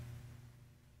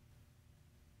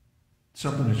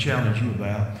 Something to challenge you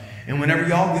about. And whenever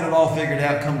y'all get it all figured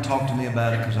out, come talk to me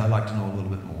about it, because I'd like to know a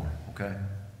little bit more, okay?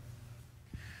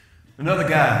 Another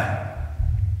guy,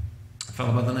 a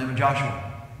fellow by the name of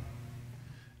Joshua.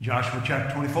 Joshua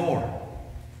chapter 24.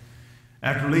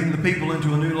 After leading the people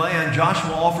into a new land,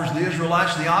 Joshua offers the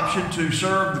Israelites the option to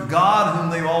serve the God whom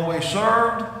they've always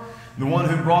served, the one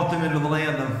who brought them into the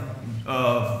land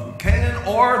of Canaan,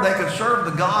 or they could serve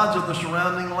the gods of the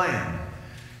surrounding land.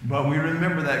 But we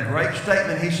remember that great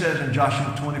statement he says in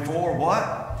Joshua 24,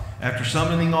 what? After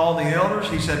summoning all the elders,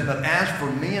 he said, but as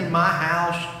for me and my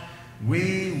house,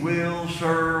 we will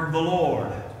serve the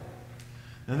Lord.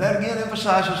 And that again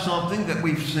emphasizes something that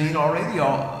we've seen already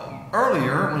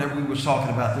earlier whenever we was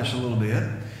talking about this a little bit.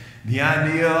 The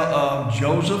idea of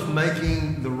Joseph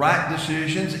making the right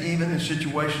decisions even in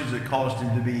situations that caused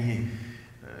him to be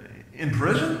in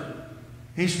prison.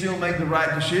 He still made the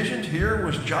right decisions. Here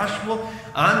was Joshua.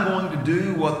 I'm going to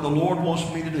do what the Lord wants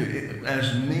me to do.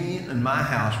 As me and my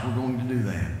house, we're going to do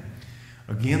that.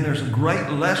 Again, there's a great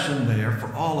lesson there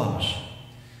for all of us.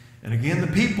 And again, the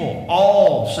people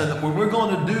all said that we're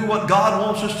going to do what God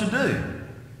wants us to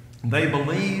do. They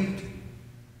believed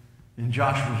in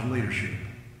Joshua's leadership.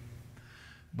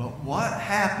 But what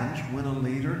happens when a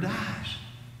leader dies?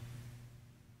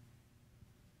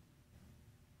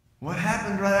 What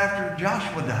happened right after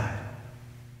Joshua died?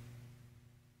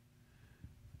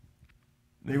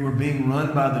 They were being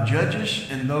run by the judges,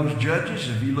 and those judges,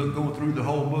 if you go through the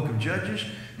whole book of Judges,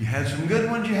 you had some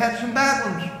good ones, you had some bad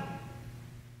ones.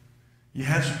 You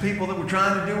had some people that were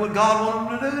trying to do what God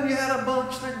wanted them to do, and you had a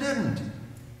bunch that didn't.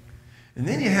 And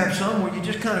then you have some where you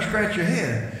just kind of scratch your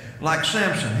head, like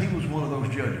Samson. He was one of those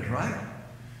judges, right?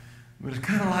 But it's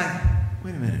kind of like,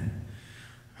 wait a minute.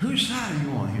 Whose side are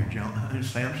you on here, John?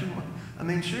 Samson? I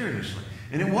mean, seriously.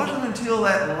 And it wasn't until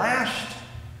that last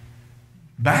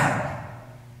battle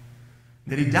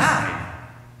that he died,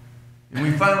 and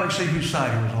we finally see whose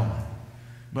side he was on.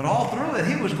 But all through it,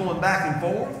 he was going back and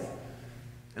forth.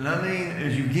 And I mean,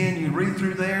 as you read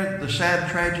through there, the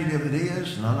sad tragedy of it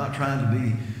is, and I'm not trying to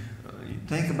be,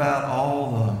 think about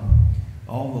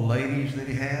all the ladies that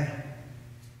he had.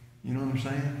 You know what I'm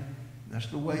saying? That's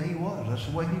the way he was. That's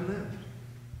the way he lived.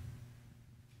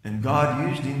 And God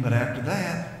used him, but after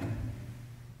that,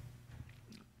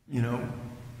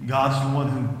 God's the one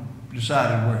who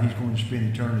decided where he's going to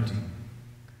spend eternity.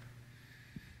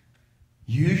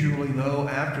 Usually, though,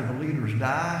 after the leaders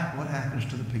die, what happens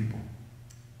to the people?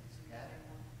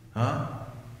 Huh?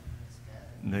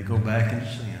 And they go back into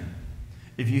sin.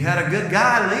 If you had a good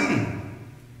guy leading,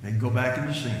 they'd go back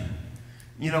into sin.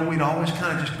 We'd always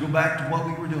kind of just go back to what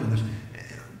we were doing.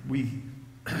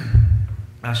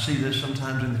 I see this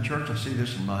sometimes in the church. I see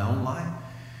this in my own life.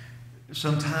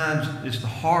 Sometimes it's the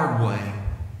hard way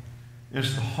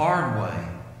It's the hard way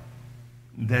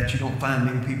that you don't find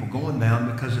many people going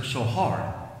down because it's so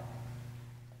hard.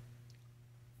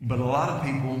 But a lot of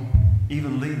people,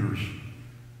 even leaders,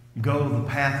 go the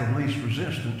path of least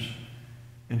resistance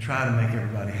and try to make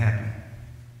everybody happy.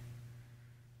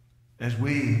 As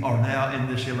we are now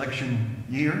in this election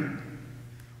year,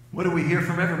 what do we hear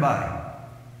from everybody?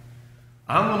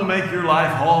 I'm going to make your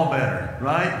life all better,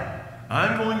 right?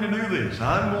 I'm going to do this.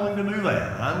 I'm going to do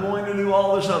that. I'm going to do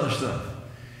all this other stuff.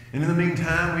 And in the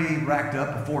meantime, we racked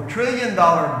up a $4 trillion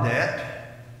debt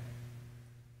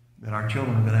that our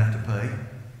children are going to have to pay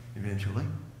eventually.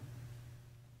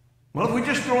 Well, if we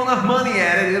just throw enough money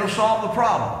at it, it'll solve the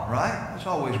problem, right? That's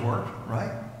always worked,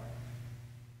 right?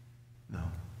 No.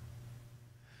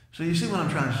 So you see what I'm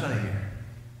trying to say here?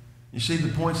 You see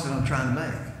the points that I'm trying to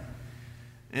make?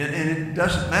 And it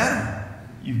doesn't matter.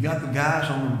 You've got the guys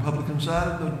on the Republican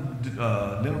side of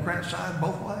the Democrat side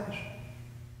both ways.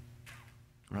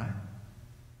 Right?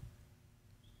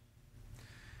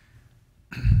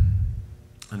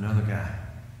 Another guy,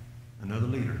 another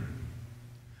leader,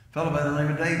 a fellow by the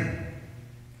name of David.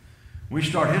 We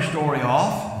start his story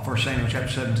off in 1 Samuel chapter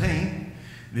 17.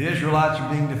 The Israelites are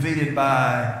being defeated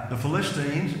by the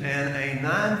Philistines and a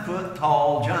 9-foot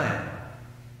tall giant.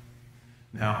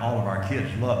 Now, all of our kids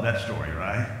love that story,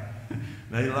 right?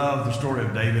 They love the story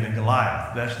of David and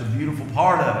Goliath. That's the beautiful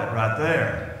part of it right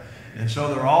there. And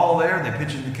so they're all there. They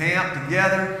pitch in the camp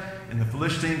together, and the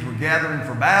Philistines were gathering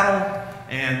for battle,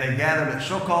 and they gathered at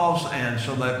Sokos, and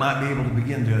so they might be able to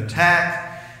begin to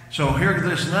attack. So here's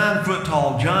this 9-foot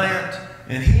tall giant,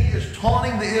 and he is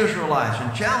taunting the Israelites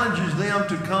and challenges them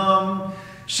to come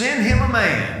send him a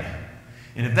man.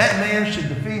 And if that man should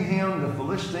defeat him, the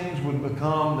Philistines would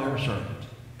become their servant.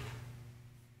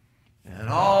 And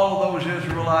all those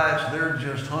Israelites, they're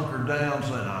just hunkered down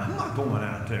saying, I'm not going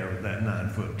out there with that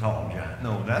 9-foot tall giant.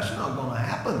 No, that's not going to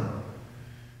happen.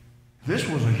 This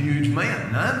was a huge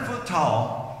man, 9 foot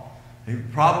tall. He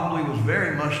probably was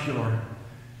very muscular.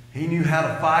 He knew how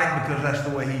to fight because that's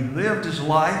the way he lived his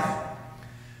life.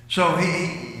 So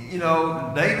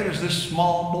David is this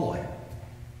small boy.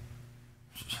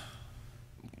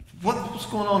 What's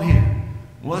going on here?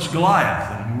 Well, it's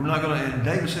Goliath, and we're not going to. And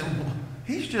David said, well,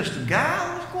 he's just a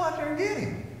guy. Let's go out there and get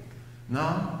him.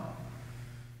 No.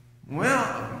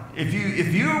 Well, if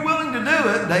you're willing to do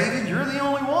it, David, you're the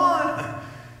only one.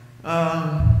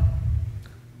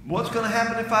 What's going to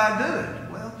happen if I do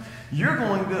it? Well, you're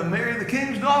going to marry the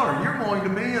king's daughter. You're going to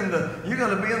be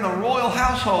in the royal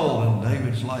household. And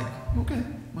David's like, okay.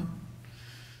 Well.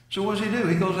 So what does he do?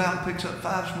 He goes out and picks up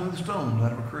 5 smooth stones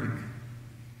out of a creek.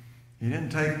 He didn't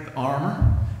take the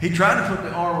armor. He tried to put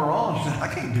the armor on. He said, I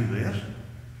can't do this.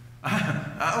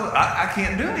 I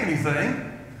can't do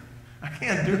anything. I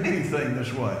can't do anything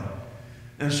this way.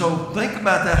 And so think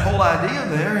about that whole idea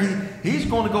there. He's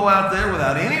going to go out there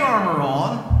without any armor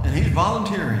on, and he's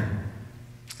volunteering.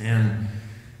 And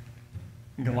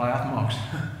Goliath mocks,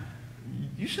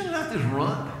 you sending out this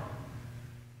runt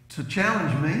to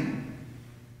challenge me?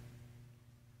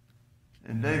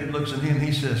 And David looks at him and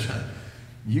he says,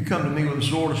 you come to me with a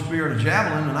sword, a spear, and a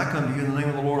javelin, and I come to you in the name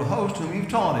of the Lord of hosts, whom you've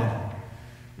taunted.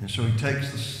 And so he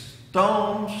takes the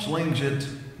stone, slings it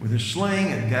with his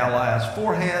sling at Goliath's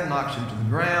forehead, knocks him to the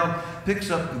ground,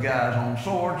 picks up the guy's own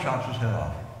sword, chops his head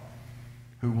off.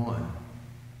 Who won?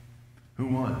 Who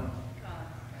won?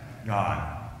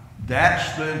 God.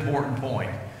 That's the important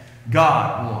point.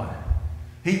 God won.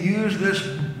 He used this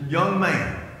young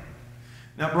man.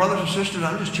 Now, brothers and sisters,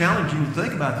 I'm just challenging you to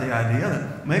think about the idea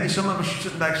that maybe some of us are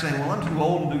sitting back saying, well, I'm too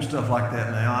old to do stuff like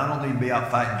that now. I don't need to be out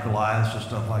fighting Goliaths and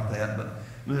stuff like that. But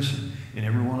listen, in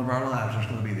every one of our lives, there's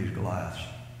going to be these Goliaths.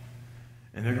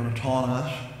 And they're going to taunt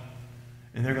us.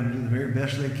 And they're going to do the very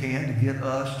best they can to get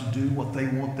us to do what they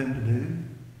want them to do.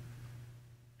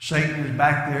 Satan is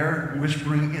back there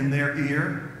whispering in their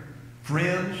ear.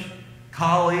 Friends,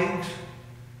 colleagues,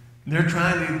 they're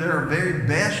trying to, their very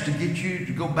best to get you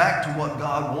to go back to what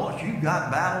God wants. You've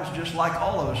got battles just like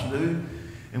all of us do.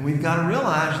 And we've got to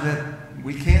realize that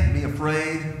we can't be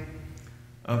afraid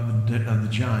of the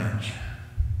giants.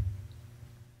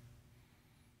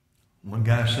 One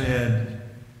guy said,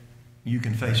 you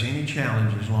can face any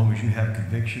challenge as long as you have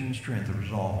conviction and strength and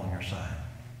resolve on your side.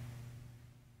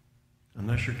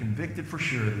 Unless you're convicted for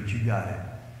sure that you got it,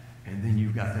 and then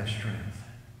you've got that strength.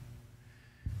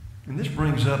 And this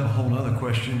brings up a whole other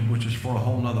question, which is for a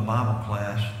whole other Bible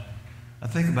class. I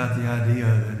think about the idea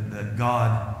that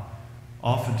God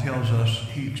often tells us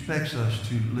He expects us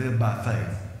to live by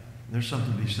faith. There's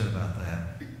something to be said about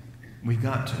that. We've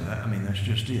got to. I mean, that's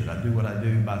just it. I do what I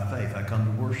do by faith. I come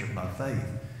to worship by faith.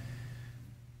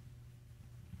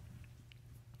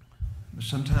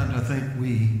 Sometimes I think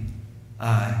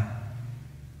I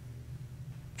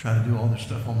try to do all this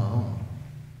stuff on my own.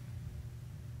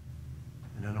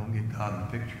 And I don't get God in the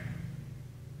picture.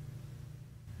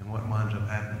 And what winds up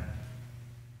happening?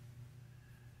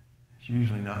 It's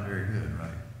usually not very good, right?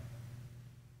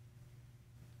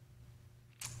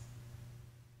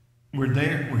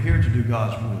 We're here to do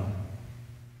God's will.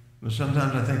 But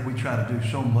sometimes I think we try to do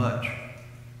so much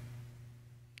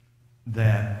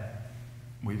that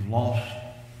we've lost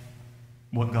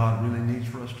what God really needs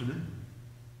for us to do.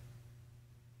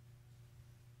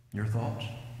 Your thoughts?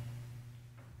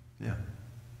 Yeah.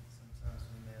 Sometimes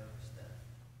we may overstep.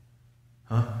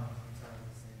 Huh? Sometimes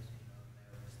it seems we may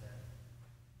overstep.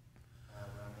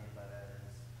 What I mean by that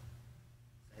is,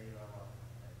 say you are walking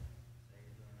with faith. Say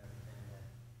you're doing everything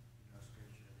that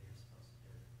scripturally you're supposed to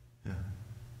do. Yeah.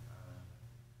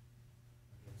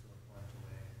 You get to a point to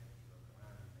where you look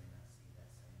around, you may not see that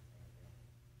same thing again.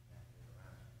 You have to look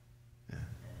around you. Yeah.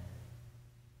 And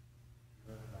if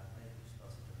you're living by faith, you're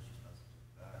supposed to do what you're supposed to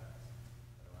do regardless.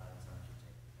 But a lot of times you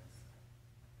take the best side.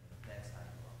 And the best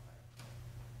side you walk by.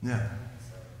 Yeah.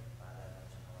 So by that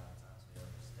much, a lot of times we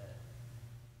overstep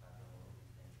by doing what we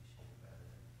think we should rather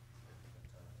than what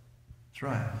we're told. That's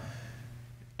right.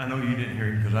 I know you didn't hear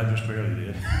it because I just barely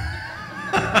did.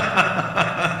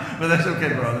 But that's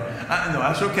okay, brother. No,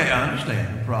 that's okay. I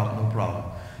understand. No problem. No problem.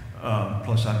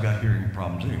 Plus, I've got hearing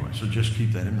problems anyway, so just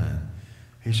keep that in mind.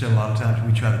 He said a lot of times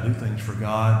we try to do things for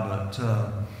God, but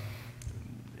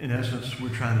in essence, we're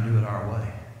trying to do it our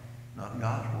way, not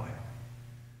God's way.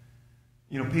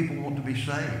 You know, people want to be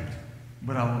saved,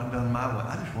 but I want it done my way.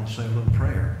 I just want to say a little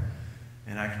prayer,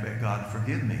 and I expect God to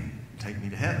forgive me and take me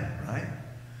to heaven, right?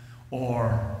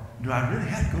 Or do I really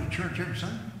have to go to church every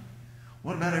Sunday?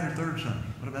 What about every third Sunday?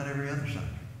 What about every other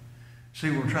Sunday?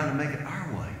 See, we're trying to make it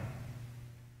our way.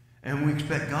 And we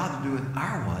expect God to do it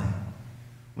our way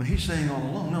when He's saying all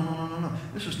along, no.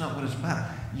 This is not what it's about.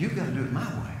 You've got to do it my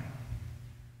way.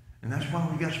 And that's why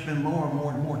we've got to spend more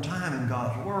and more time in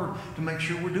God's Word to make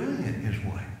sure we're doing it His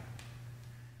way.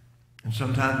 And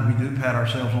sometimes we do pat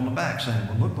ourselves on the back saying,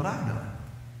 well, look what I've done.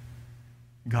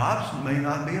 God may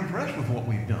not be impressed with what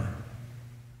we've done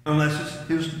unless it's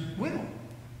His will.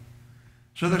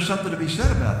 So there's something to be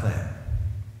said about that.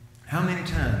 How many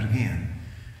times, again,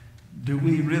 do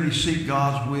we really seek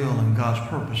God's will and God's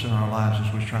purpose in our lives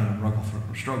as we're trying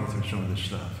to struggle through some of this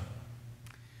stuff?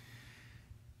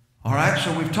 All right,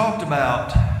 so we've talked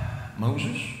about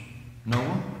Moses,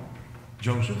 Noah,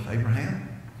 Joseph,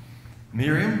 Abraham,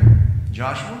 Miriam,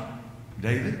 Joshua,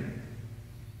 David.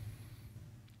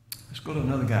 Let's go to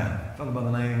another guy, a fellow by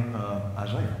the name of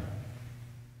Isaiah.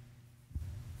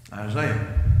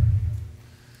 Isaiah.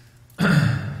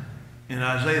 In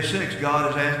Isaiah 6,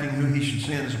 God is asking who He should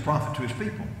send as a prophet to His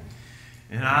people.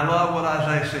 And I love what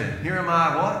Isaiah said. Here am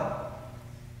I, what?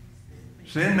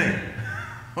 Send me.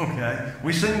 Okay.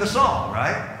 We sing the song,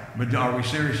 right? But are we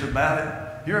serious about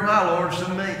it? Here am I, Lord,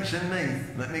 send me.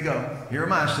 Let me go. Here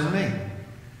am I, send me.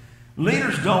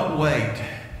 Leaders don't wait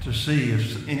to see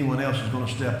if anyone else is going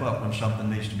to step up when something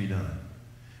needs to be done.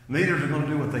 Leaders are going to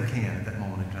do what they can at that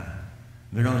moment in time.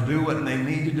 They're going to do what they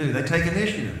need to do. They take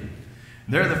initiative.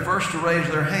 They're the first to raise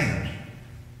their hands.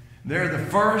 They're the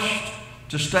first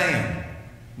to stand.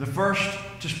 The first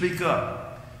to speak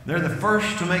up. They're the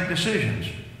first to make decisions.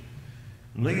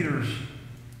 Leaders,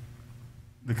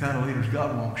 the kind of leaders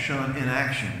God won't shun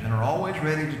inaction and are always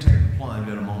ready to take the plunge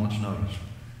at a moment's notice.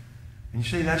 And you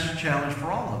see, that's a challenge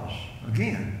for all of us.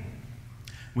 Again,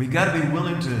 we've got to be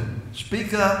willing to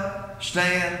speak up,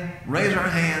 stand, raise our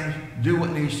hands, do what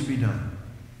needs to be done.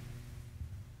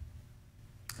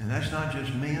 And that's not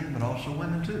just men, but also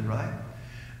women too, right?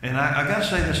 And I got to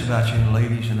say this about you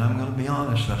ladies, and I'm going to be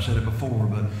honest, I've said it before,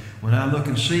 but when I look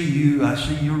and see you, I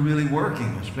see you're really working,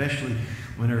 especially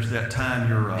when there's that time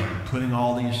you're putting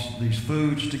all these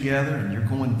foods together and you're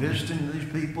going visiting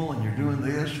these people and you're doing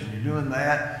this and you're doing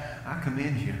that. I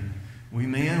commend you. We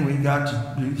men, we've got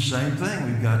to do the same thing.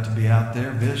 We've got to be out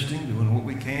there visiting, doing what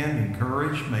we can,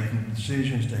 encourage, making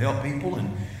decisions to help people.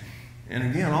 And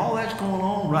again, all that's going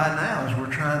on right now is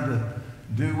we're trying to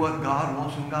do what God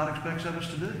wants and God expects of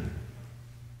us to do.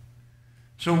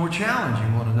 So we're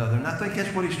challenging one another. And I think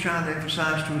that's what he's trying to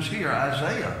emphasize to us here.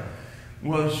 Isaiah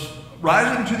was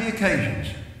rising to the occasions.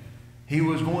 He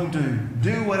was going to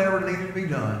do whatever needed to be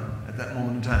done at that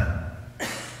moment in time.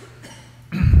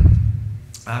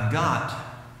 I've got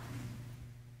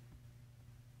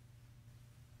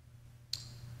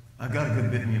a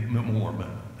good bit more, but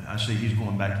I see he's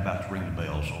going back about to ring the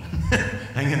bell, so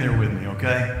hang in there with me,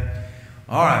 okay?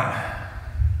 All right.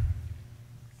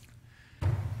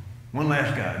 One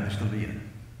last guy, and this is going to be it.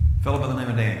 A fellow by the name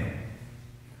of Daniel.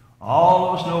 All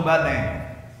of us know about Daniel.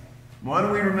 What do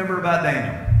we remember about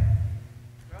Daniel?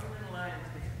 Thrown in the lion's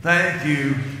den. Thank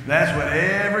you. That's what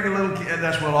every little kid,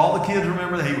 that's what all the kids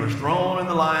remember, that he was thrown in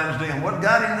the lion's den. What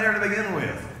got him there to begin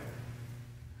with?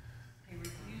 He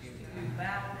refused to bow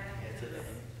down to the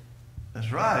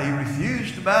That's right. He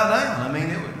refused to bow down. I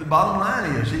mean, the bottom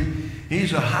line is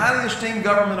he's a highly esteemed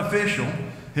government official.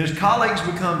 His colleagues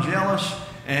become jealous,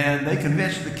 and they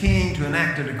convince the king to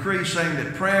enact a decree saying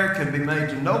that prayer can be made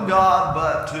to no God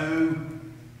but to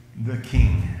the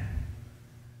king.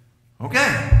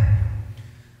 Okay.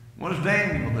 What does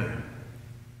Daniel do?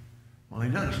 Well, he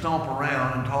doesn't stomp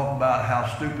around and talk about how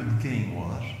stupid the king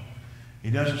was. He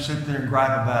doesn't sit there and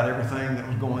gripe about everything that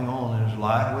was going on in his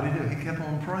life. What did he do? He kept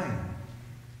on praying.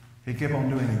 He kept on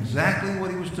doing exactly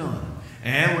what he was doing.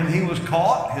 And when he was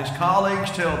caught, his colleagues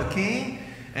tell the king,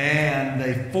 and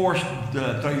they forced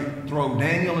to throw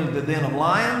Daniel into the den of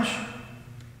lions.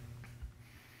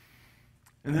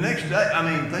 And the next day, I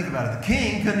mean, think about it. The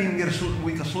king couldn't even get a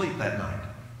week of sleep that night.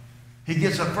 He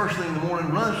gets up first thing in the morning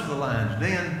and runs to the lion's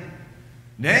den.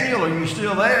 Daniel, are you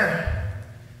still there?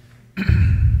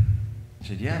 He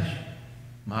said, yes,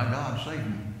 my God saved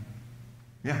me.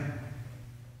 Yeah.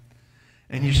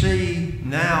 And you see,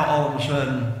 now all of a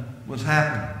sudden, what's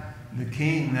happened? The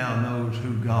king now knows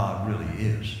who God really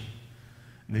is.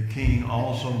 The king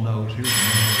also knows who's the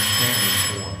man that's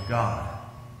standing for God.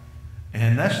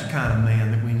 And that's the kind of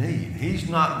man that we need. He's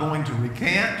not going to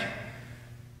recant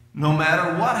no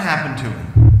matter what happened to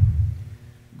him.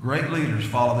 Great leaders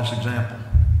follow this example.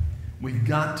 We've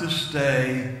got to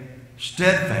stay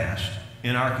steadfast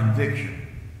in our conviction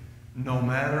no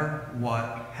matter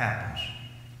what happens.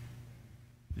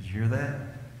 Did you hear that?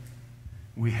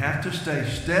 We have to stay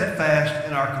steadfast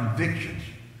in our convictions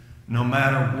no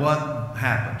matter what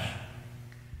happens.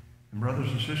 And brothers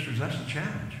and sisters, that's the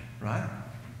challenge, right?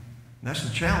 That's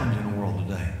the challenge in the world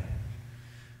today.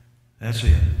 That's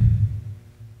it.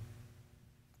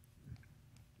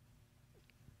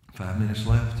 5 minutes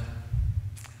left.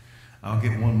 I'll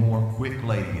get one more quick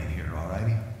lady in here, all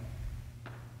righty?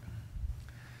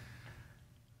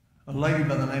 A lady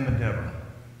by the name of Deborah.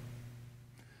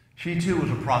 She too was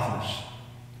a prophetess.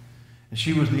 And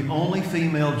she was the only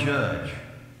female judge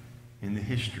in the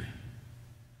history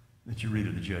that you read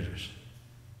of the judges.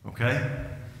 Okay?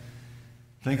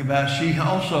 Think about it. She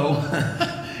also,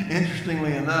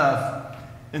 interestingly enough,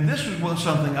 and this is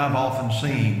something I've often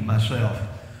seen myself,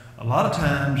 a lot of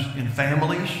times in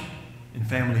families, in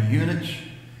family units,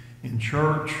 in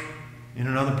church, and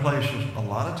in other places, a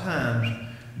lot of times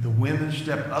the women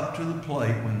step up to the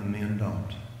plate when the men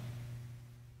don't.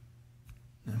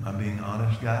 Am I being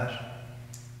honest, guys?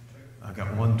 I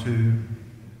got 1, 2,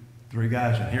 3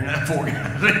 guys in here now, 4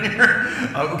 guys in here.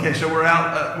 Okay, so we're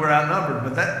outnumbered,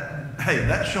 but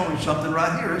that's showing something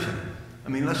right here, isn't it? I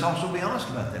mean, let's also be honest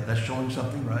about that. That's showing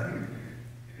something right here.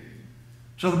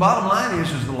 So the bottom line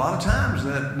is a lot of times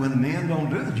that when the men don't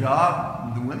do the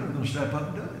job, the women are going to step up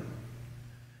and do it.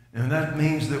 And that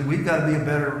means that we've got to be a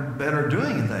better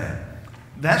doing at that.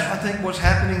 That's, I think, what's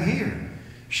happening here.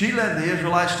 She led the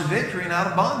Israelites to victory and out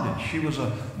of bondage. She was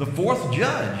the 4th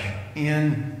judge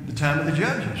in the time of the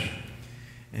judges.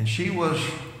 And she was,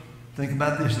 think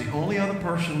about this, the only other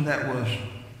person that was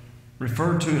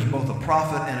referred to as both a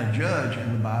prophet and a judge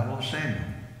in the Bible is Samuel.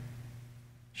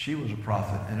 She was a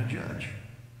prophet and a judge.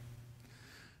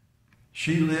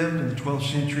 She lived in the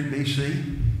 12th century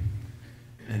BC.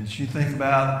 And you think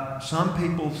about, some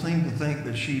people seem to think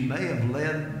that she may have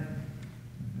led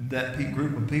that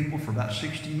group of people for about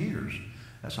 60 years.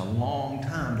 That's a long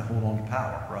time to hold on to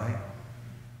power, right?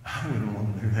 I wouldn't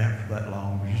want to do that for that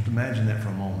long, but just imagine that for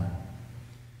a moment.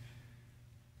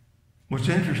 What's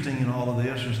interesting in all of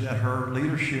this is that her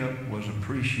leadership was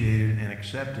appreciated and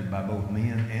accepted by both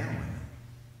men and women.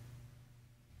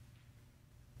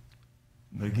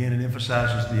 But again, it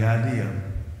emphasizes the idea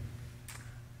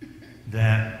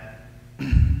that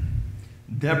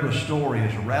Deborah's story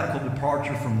is a radical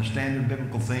departure from the standard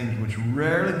biblical themes which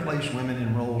rarely place women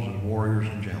in roles as warriors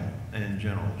and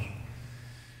generals.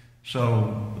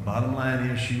 So the bottom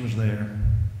line is she was there.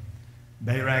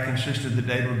 Barak insisted that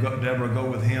Deborah go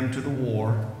with him to the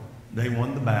war. They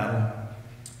won the battle.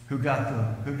 Who got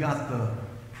the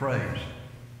praise?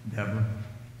 Deborah.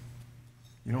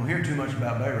 You don't hear too much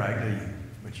about Barak, do you?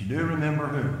 But you do remember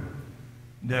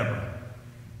who? Deborah.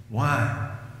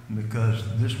 Why? Because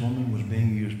this woman was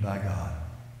being used by God.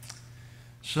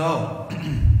 So,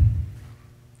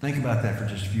 think about that for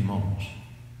just a few moments.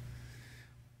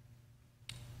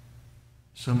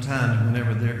 Sometimes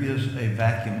whenever there is a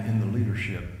vacuum in the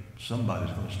leadership,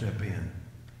 somebody's going to step in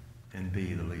and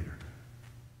be the leader.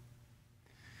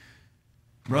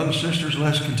 Brothers and sisters,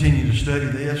 let's continue to study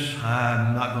this.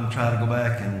 I'm not going to try to go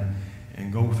back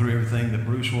and go through everything that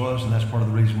Bruce was, and that's part of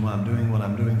the reason why I'm doing what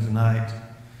I'm doing tonight.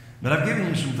 But I've given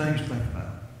you some things to think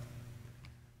about.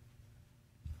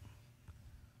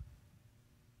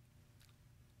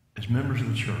 As members of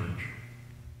the church,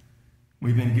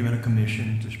 we've been given a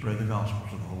commission to spread the gospel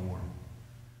to the whole world.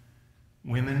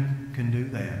 Women can do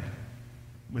that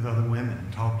with other women,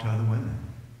 talk to other women.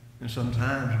 And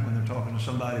sometimes when they're talking to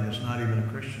somebody that's not even a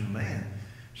Christian man,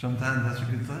 sometimes that's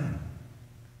a good thing.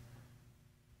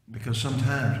 Because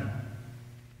sometimes,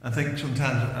 I think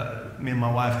sometimes me and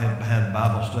my wife have had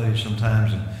Bible studies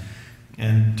sometimes,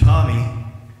 and Tommy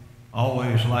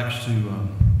always likes to,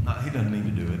 he doesn't mean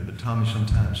to do it, but Tommy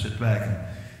sometimes sits back and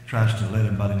tries to let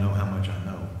everybody know how much I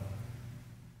know.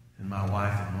 And my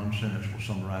wife in one sentence will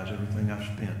summarize everything I've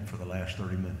spent for the last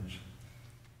 30 minutes.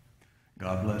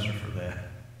 God bless her for that.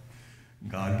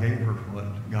 God gave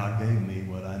me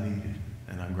what I needed,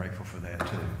 and I'm grateful for that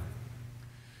too.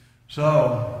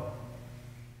 So,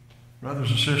 brothers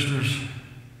and sisters,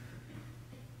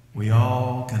 we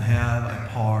all can have a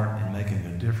part in making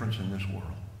a difference in this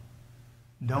world.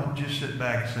 Don't just sit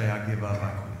back and say, I give up,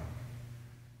 I quit.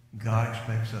 God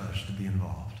expects us to be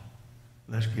involved.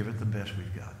 Let's give it the best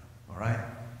we've got. All right?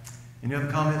 Any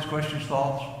other comments, questions,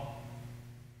 thoughts?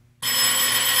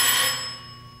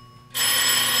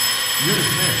 You're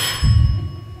dismissed.